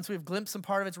 And once we've glimpsed some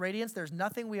part of its radiance, there's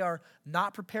nothing we are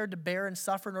not prepared to bear and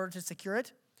suffer in order to secure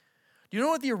it. Do you know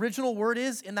what the original word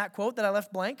is in that quote that I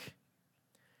left blank?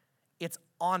 It's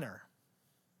honor.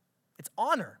 It's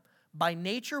honor. By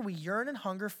nature, we yearn and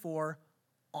hunger for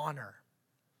honor.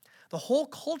 The whole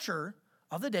culture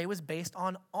of the day was based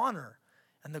on honor.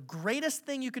 And the greatest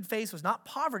thing you could face was not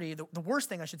poverty. The worst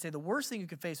thing you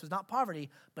could face was not poverty,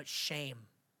 but shame.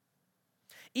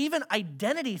 Even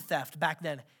identity theft back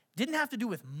then didn't have to do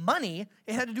with money,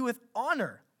 it had to do with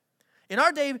honor. In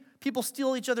our day, people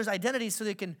steal each other's identities so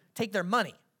they can take their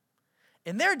money.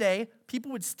 In their day,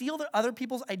 people would steal other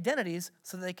people's identities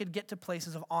so that they could get to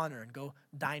places of honor and go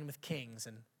dine with kings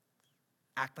and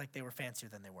act like they were fancier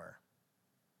than they were.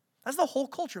 That's the whole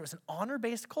culture. It was an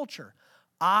honor-based culture.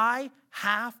 I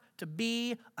have to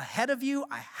be ahead of you.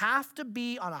 I have to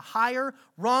be on a higher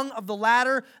rung of the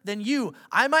ladder than you.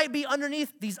 I might be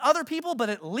underneath these other people, but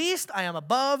at least I am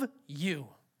above you.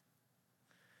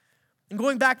 And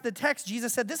going back to the text,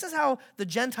 Jesus said, this is how the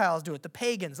Gentiles do it, the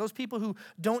pagans, those people who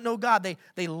don't know God.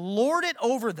 They lord it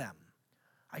over them.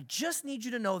 I just need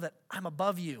you to know that I'm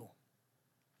above you.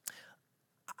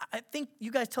 I think,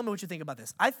 you guys tell me what you think about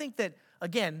this. I think that,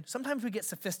 again, sometimes we get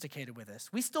sophisticated with this.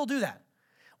 We still do that.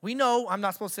 We know I'm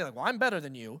not supposed to say, I'm better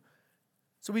than you.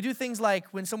 So we do things like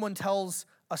when someone tells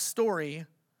a story,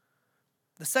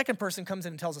 the second person comes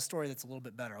in and tells a story that's a little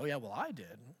bit better. Oh, yeah, well, I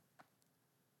did.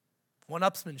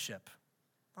 One-upsmanship.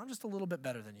 I'm just a little bit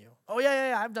better than you. Oh,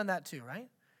 yeah, I've done that too, right?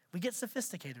 We get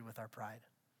sophisticated with our pride.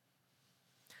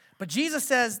 But Jesus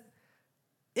says,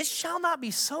 it shall not be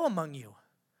so among you.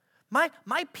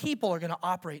 My people are going to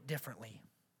operate differently.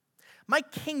 My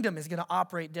kingdom is going to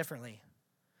operate differently.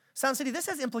 Sound City, this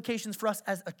has implications for us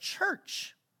as a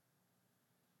church.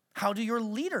 How do your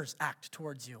leaders act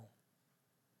towards you?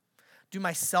 Do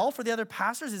myself or the other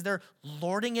pastors, is there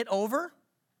lording it over?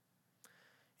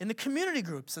 In the community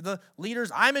groups, so the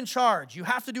leaders, I'm in charge. You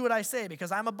have to do what I say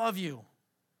because I'm above you.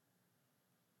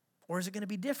 Or is it going to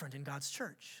be different in God's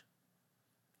church?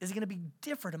 Is it going to be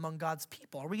different among God's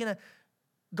people? Are we going to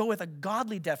go with a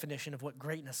godly definition of what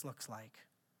greatness looks like?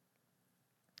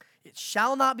 It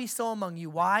shall not be so among you.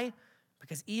 Why?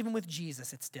 Because even with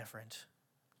Jesus, it's different.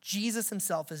 Jesus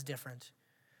himself is different.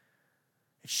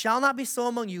 It shall not be so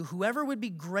among you. Whoever would be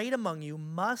great among you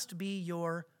must be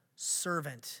your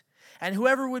servant. And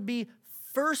whoever would be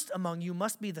first among you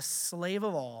must be the slave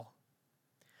of all.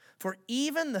 For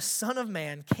even the Son of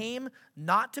Man came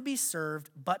not to be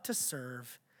served, but to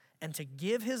serve, and to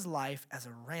give his life as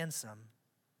a ransom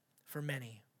for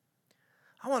many.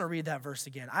 I want to read that verse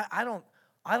again. I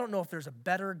don't know if there's a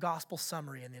better gospel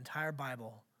summary in the entire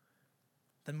Bible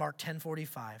than Mark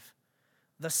 10:45.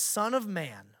 The Son of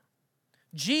Man,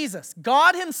 Jesus,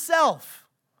 God himself,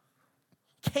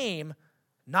 came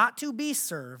not to be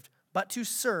served, but to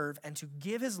serve and to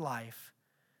give his life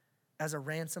as a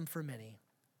ransom for many.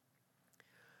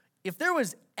 If there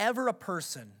was ever a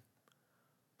person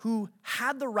who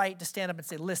had the right to stand up and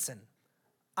say, listen,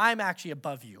 I'm actually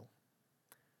above you.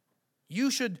 You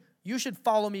should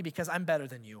follow me because I'm better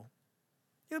than you.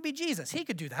 It would be Jesus. He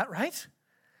could do that, right?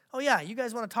 Oh yeah, you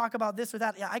guys want to talk about this or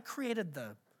that? Yeah, I created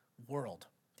the world.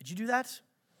 Did you do that?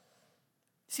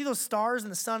 See those stars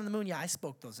and the sun and the moon? Yeah, I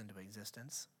spoke those into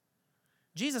existence.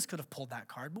 Jesus could have pulled that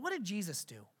card, but what did Jesus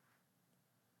do?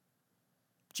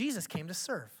 Jesus came to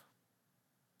serve.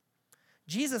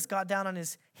 Jesus got down on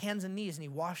his hands and knees and he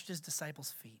washed his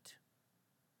disciples' feet.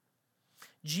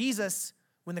 Jesus,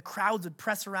 when the crowds would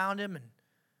press around him and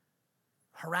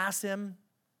harass him,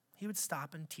 he would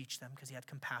stop and teach them because he had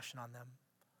compassion on them.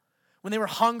 When they were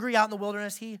hungry out in the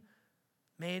wilderness, he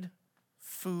made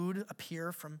food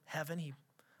appear from heaven. He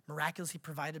miraculously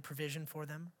provided provision for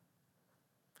them.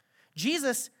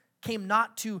 Jesus came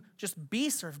not to just be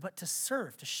served, but to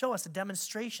serve, to show us a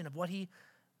demonstration of what he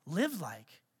lived like.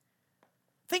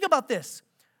 Think about this.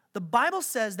 The Bible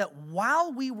says that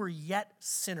while we were yet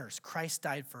sinners, Christ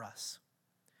died for us.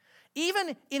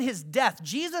 Even in his death,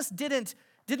 Jesus didn't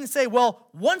say, well,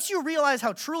 once you realize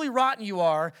how truly rotten you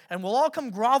are and we'll all come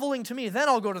groveling to me, then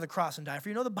I'll go to the cross and die for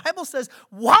you. No, the Bible says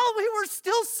while we were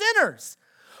still sinners,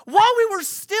 while we were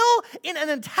still in an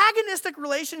antagonistic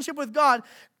relationship with God,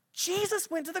 Jesus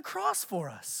went to the cross for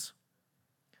us.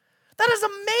 That is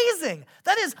amazing.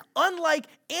 That is unlike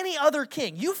any other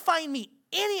king. You find me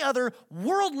any other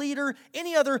world leader,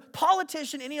 any other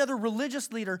politician, any other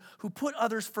religious leader who put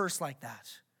others first like that.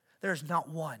 There's not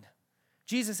one.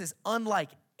 Jesus is unlike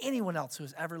anyone else who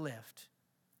has ever lived.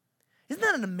 Isn't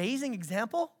that an amazing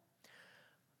example?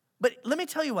 But let me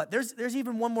tell you what, there's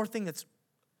even one more thing that's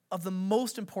of the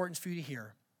most importance for you to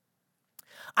hear.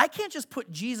 I can't just put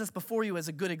Jesus before you as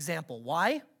a good example.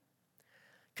 Why?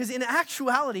 Because in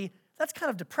actuality, that's kind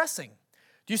of depressing.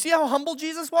 Do you see how humble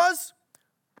Jesus was?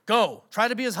 Go, try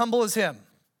to be as humble as him.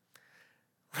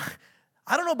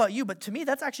 I don't know about you, but to me,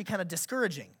 that's actually kind of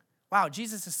discouraging. Wow,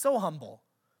 Jesus is so humble.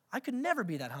 I could never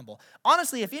be that humble.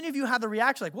 Honestly, if any of you had the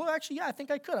reaction like, well, actually, yeah, I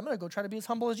think I could. I'm going to go try to be as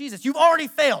humble as Jesus. You've already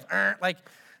failed.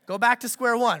 Go back to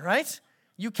square one, right?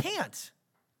 You can't.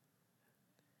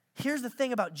 Here's the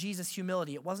thing about Jesus'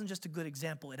 humility. It wasn't just a good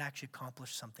example. It actually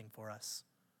accomplished something for us.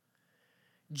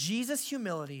 Jesus'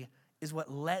 humility is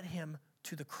what led him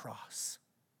to the cross.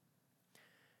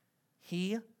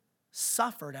 He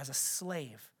suffered as a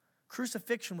slave.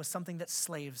 Crucifixion was something that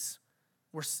slaves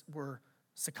were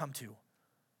succumbed to.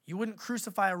 You wouldn't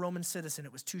crucify a Roman citizen.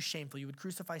 It was too shameful. You would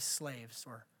crucify slaves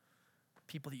or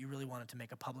people that you really wanted to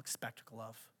make a public spectacle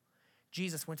of.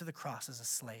 Jesus went to the cross as a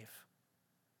slave.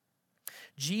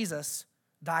 Jesus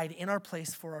died in our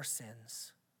place for our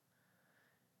sins.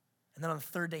 And then on the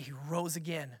third day, he rose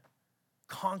again,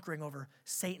 conquering over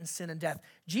Satan, sin, and death.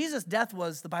 Jesus' death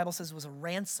was, the Bible says, was a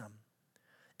ransom.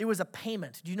 It was a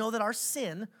payment. Do you know that our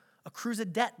sin accrues a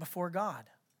debt before God?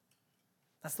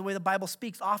 That's the way the Bible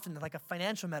speaks often, like a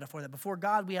financial metaphor, that before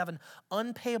God we have an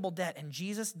unpayable debt, and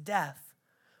Jesus' death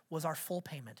was our full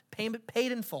payment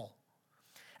paid in full.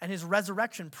 And his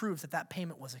resurrection proves that that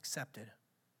payment was accepted.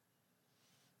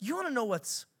 You want to know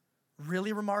what's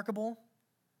really remarkable?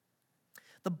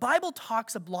 The Bible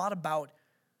talks a lot about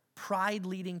pride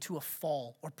leading to a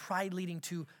fall or pride leading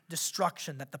to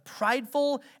destruction, that the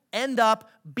prideful end up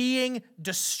being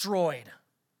destroyed.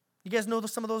 You guys know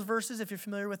some of those verses if you're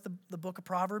familiar with the book of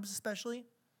Proverbs especially?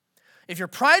 If you're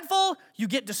prideful, you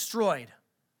get destroyed.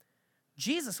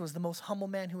 Jesus was the most humble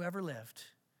man who ever lived,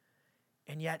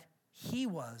 and yet he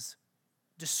was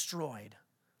destroyed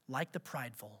like the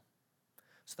prideful,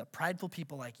 so that prideful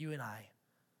people like you and I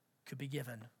could be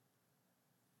given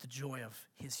the joy of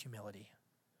his humility.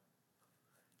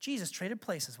 Jesus traded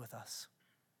places with us.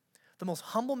 The most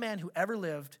humble man who ever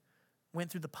lived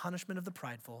went through the punishment of the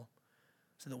prideful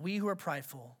so that we who are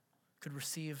prideful could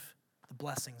receive the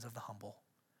blessings of the humble.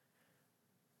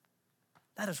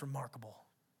 That is remarkable.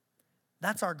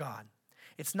 That's our God.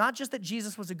 It's not just that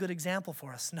Jesus was a good example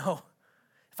for us. No.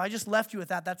 If I just left you with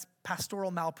that, that's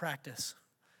pastoral malpractice.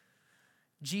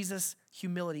 Jesus'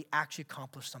 humility actually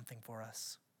accomplished something for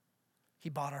us. He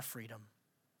bought our freedom.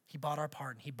 He bought our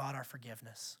pardon. He bought our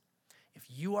forgiveness. If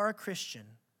you are a Christian,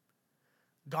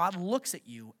 God looks at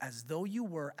you as though you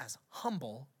were as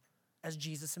humble as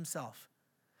Jesus himself.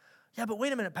 Yeah, but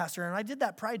wait a minute, Pastor, and I did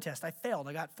that pride test. I failed.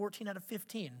 I got 14 out of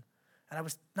 15, and I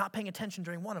was not paying attention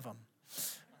during one of them.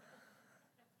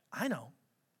 I know.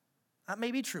 That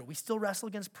may be true. We still wrestle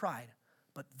against pride,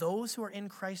 but those who are in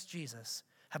Christ Jesus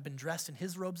have been dressed in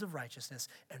his robes of righteousness,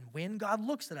 and when God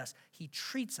looks at us, he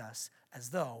treats us as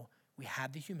though we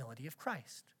had the humility of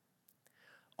Christ.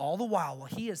 All the while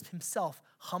he is himself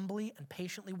humbly and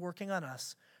patiently working on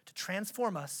us to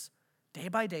transform us day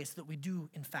by day so that we do,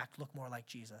 in fact, look more like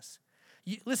Jesus.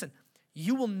 Listen,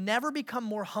 you will never become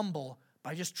more humble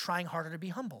by just trying harder to be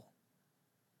humble.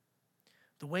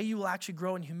 The way you will actually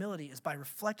grow in humility is by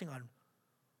reflecting on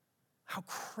how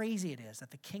crazy it is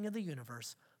that the King of the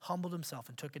universe humbled himself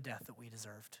and took a death that we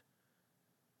deserved.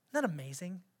 Isn't that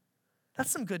amazing? That's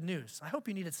some good news. I hope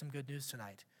you needed some good news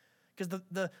tonight, because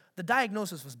the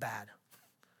diagnosis was bad.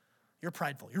 You're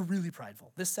prideful. You're really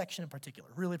prideful. This section in particular,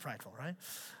 really prideful, right?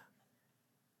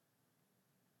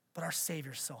 But our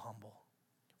Savior's so humble.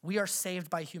 We are saved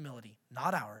by humility,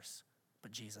 not ours,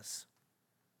 but Jesus.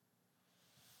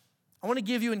 I want to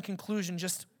give you, in conclusion,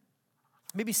 just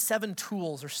maybe 7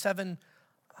 tools or 7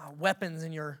 weapons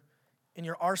in your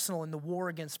arsenal in the war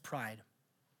against pride.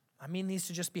 I mean these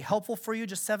to just be helpful for you,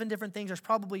 just 7 different things. There's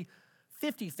probably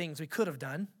 50 things we could have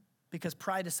done because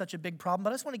pride is such a big problem,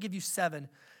 but I just want to give you 7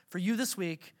 for you this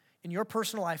week in your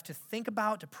personal life to think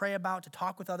about, to pray about, to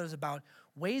talk with others about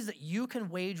ways that you can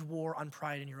wage war on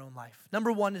pride in your own life.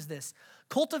 Number 1 is this: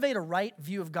 cultivate a right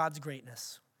view of God's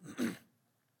greatness.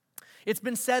 It's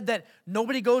been said that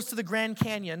nobody goes to the Grand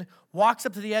Canyon, walks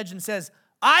up to the edge and says,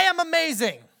 "I am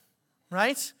amazing,"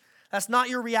 right? That's not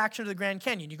your reaction to the Grand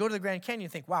Canyon. You go to the Grand Canyon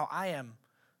and think, "Wow, I am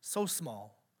so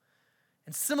small."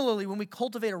 And similarly, when we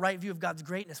cultivate a right view of God's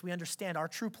greatness, we understand our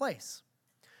true place.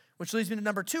 Which leads me to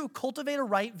number 2, cultivate a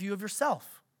right view of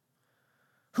yourself.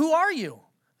 Who are you?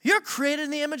 You're created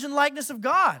in the image and likeness of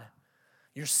God.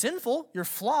 You're sinful, you're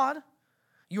flawed,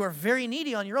 you are very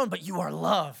needy on your own, but you are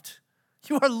loved.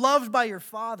 You are loved by your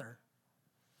Father.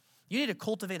 You need to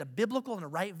cultivate a biblical and a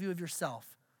right view of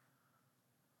yourself.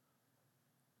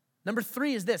 Number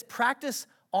 3 is this: practice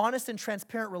honest and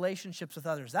transparent relationships with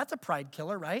others. That's a pride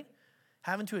killer, right?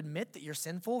 Having to admit that you're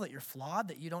sinful, that you're flawed,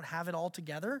 that you don't have it all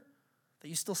together, that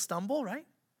you still stumble, right?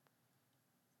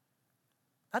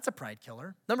 That's a pride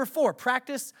killer. Number 4,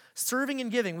 practice serving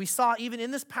and giving. We saw even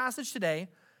in this passage today,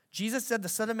 Jesus said the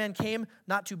Son of Man came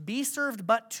not to be served,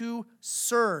 but to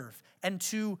serve and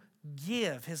to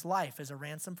give his life as a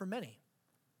ransom for many.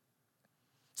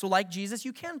 So like Jesus,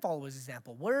 you can follow his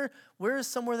example. Where is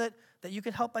somewhere that you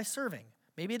can help by serving?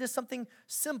 Maybe it is something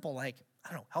simple like, I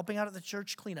don't know, helping out at the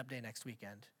church cleanup day next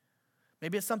weekend.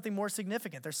 Maybe it's something more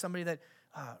significant. There's somebody that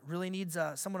really needs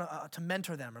someone to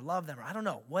mentor them or love them, or I don't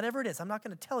know. Whatever it is, I'm not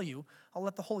going to tell you. I'll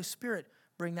let the Holy Spirit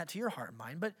bring that to your heart and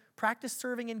mind. But practice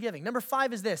serving and giving. Number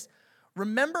 5 is this: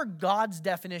 remember God's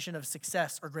definition of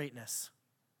success or greatness.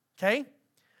 Okay?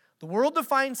 The world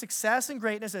defines success and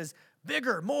greatness as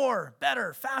bigger, more,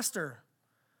 better, faster.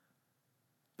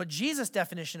 But Jesus'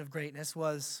 definition of greatness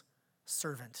was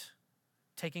servant,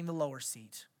 taking the lower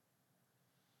seat.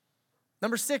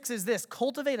 Number 6 is this: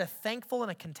 cultivate a thankful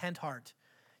and a content heart.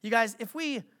 You guys, if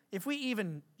we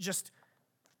even just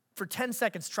for 10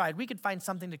 seconds tried, we could find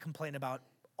something to complain about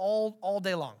all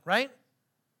day long, right?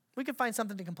 We could find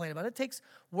something to complain about. It takes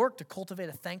work to cultivate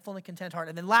a thankful and a content heart.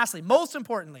 And then lastly, most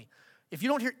importantly, if you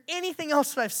don't hear anything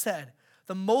else that I've said,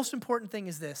 the most important thing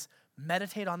is this: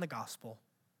 meditate on the gospel.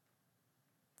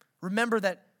 Remember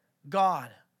that God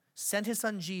sent his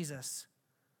son Jesus,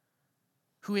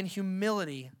 who in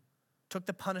humility took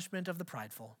the punishment of the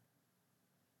prideful.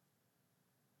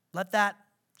 Let that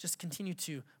just continue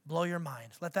to blow your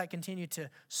mind. Let that continue to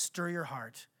stir your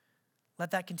heart.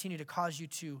 Let that continue to cause you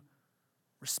to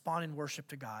respond in worship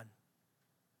to God.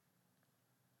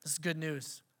 This is good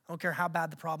news. I don't care how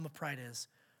bad the problem of pride is.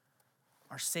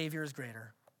 Our Savior is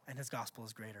greater, and his gospel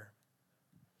is greater.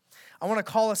 I want to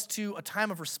call us to a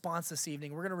time of response this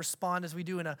evening. We're going to respond as we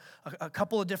do in a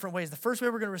couple of different ways. The first way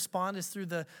we're going to respond is through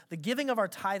the giving of our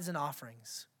tithes and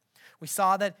offerings. We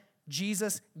saw that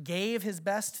Jesus gave his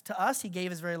best to us. He gave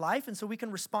his very life, and so we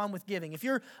can respond with giving. If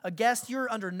you're a guest, you're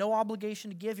under no obligation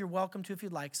to give. You're welcome to if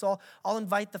you'd like. So I'll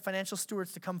invite the financial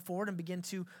stewards to come forward and begin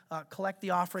to collect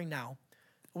the offering now.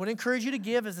 I would encourage you to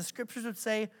give, as the scriptures would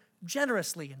say,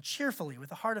 generously and cheerfully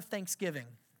with a heart of thanksgiving.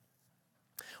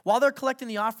 While they're collecting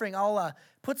the offering, I'll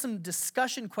put some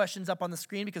discussion questions up on the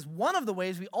screen, because one of the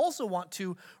ways we also want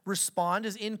to respond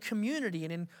is in community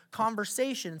and in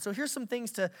conversation. So here's some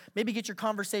things to maybe get your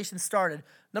conversation started.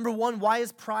 Number one, why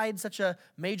is pride such a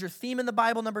major theme in the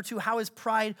Bible? Number two, how is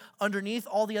pride underneath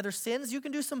all the other sins? You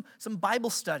can do some Bible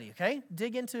study, okay?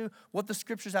 Dig into what the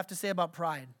scriptures have to say about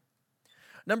pride.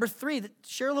 Number three,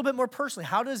 share a little bit more personally.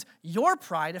 How does your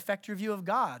pride affect your view of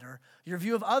God or your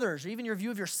view of others or even your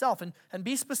view of yourself? And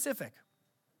be specific.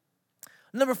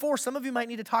 Number four, some of you might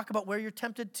need to talk about where you're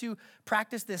tempted to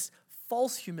practice this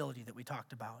false humility that we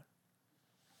talked about.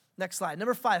 Next slide.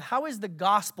 Number five, how is the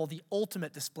gospel the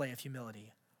ultimate display of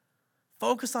humility?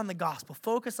 Focus on the gospel.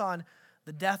 Focus on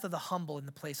the death of the humble in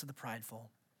the place of the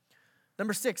prideful.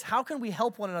 Number six, how can we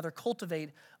help one another cultivate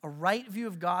a right view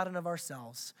of God and of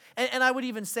ourselves? And I would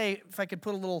even say, if I could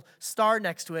put a little star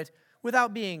next to it,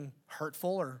 without being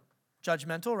hurtful or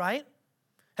judgmental, right?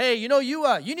 Hey, you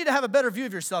need to have a better view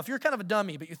of yourself. You're kind of a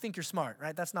dummy, but you think you're smart,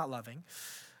 right? That's not loving.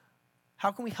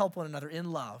 How can we help one another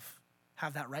in love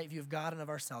have that right view of God and of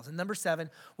ourselves? And number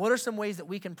seven, what are some ways that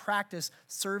we can practice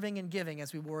serving and giving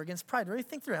as we war against pride? Really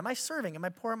think through it. Am I serving? Am I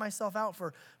pouring myself out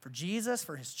for Jesus,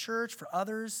 for his church, for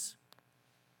others?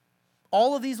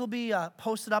 All of these will be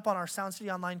posted up on our Sound City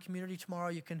Online community tomorrow.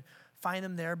 You can find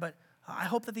them there, but I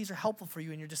hope that these are helpful for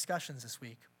you in your discussions this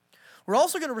week. We're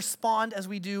also going to respond as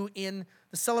we do in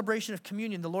the celebration of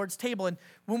communion, the Lord's table. And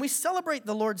when we celebrate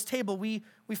the Lord's table, we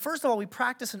first of all, we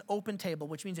practice an open table,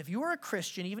 which means if you are a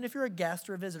Christian, even if you're a guest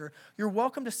or a visitor, you're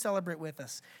welcome to celebrate with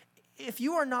us. If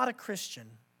you are not a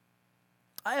Christian,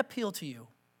 I appeal to you.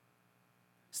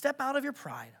 Step out of your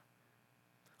pride.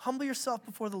 Humble yourself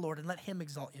before the Lord and let him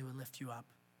exalt you and lift you up.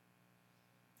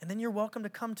 And then you're welcome to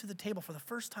come to the table for the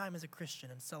first time as a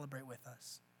Christian and celebrate with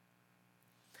us.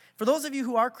 For those of you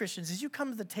who are Christians, as you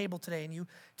come to the table today and you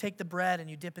take the bread and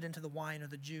you dip it into the wine or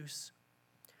the juice,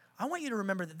 I want you to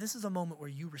remember that this is a moment where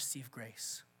you receive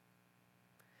grace.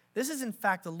 This is, in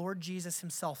fact, the Lord Jesus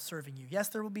himself serving you. Yes,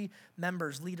 there will be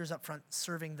members, leaders up front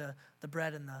serving the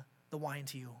bread and the wine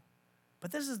to you.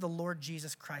 But this is the Lord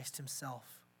Jesus Christ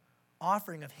himself,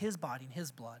 offering of his body and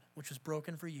his blood, which was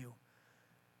broken for you.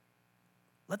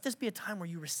 Let this be a time where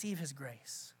you receive his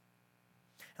grace.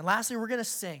 And lastly, we're going to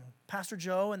sing. Pastor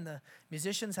Joe and the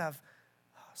musicians have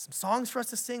some songs for us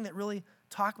to sing that really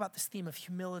talk about this theme of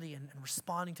humility and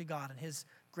responding to God and his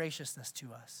graciousness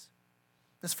to us.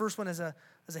 This first one is a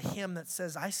hymn that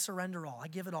says, I surrender all. I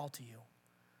give it all to you.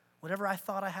 Whatever I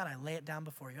thought I had, I lay it down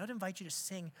before you. I'd invite you to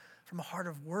sing from a heart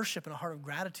of worship and a heart of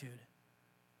gratitude.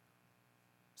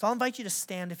 So I'll invite you to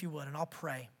stand if you would, and I'll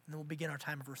pray, and then we'll begin our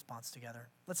time of response together.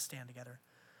 Let's stand together.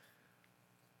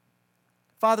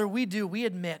 Father, we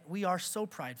admit we are so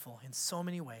prideful in so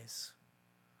many ways.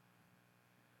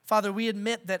 Father, we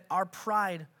admit that our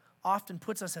pride often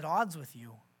puts us at odds with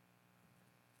you.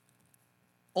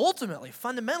 Ultimately,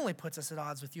 fundamentally puts us at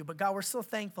odds with you. But God, we're so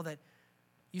thankful that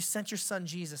you sent your son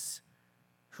Jesus,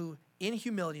 who in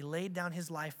humility laid down his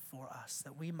life for us,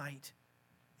 that we might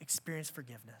experience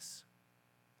forgiveness.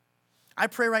 I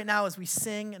pray right now as we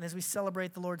sing and as we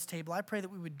celebrate the Lord's table, I pray that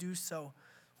we would do so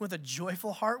with a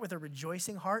joyful heart, with a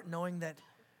rejoicing heart, knowing that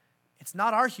it's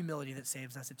not our humility that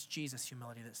saves us, it's Jesus'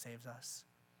 humility that saves us.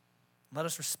 Let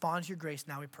us respond to your grace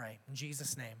now, we pray. In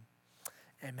Jesus' name,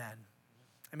 amen.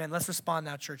 Amen. Let's respond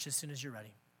now, church, as soon as you're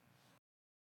ready.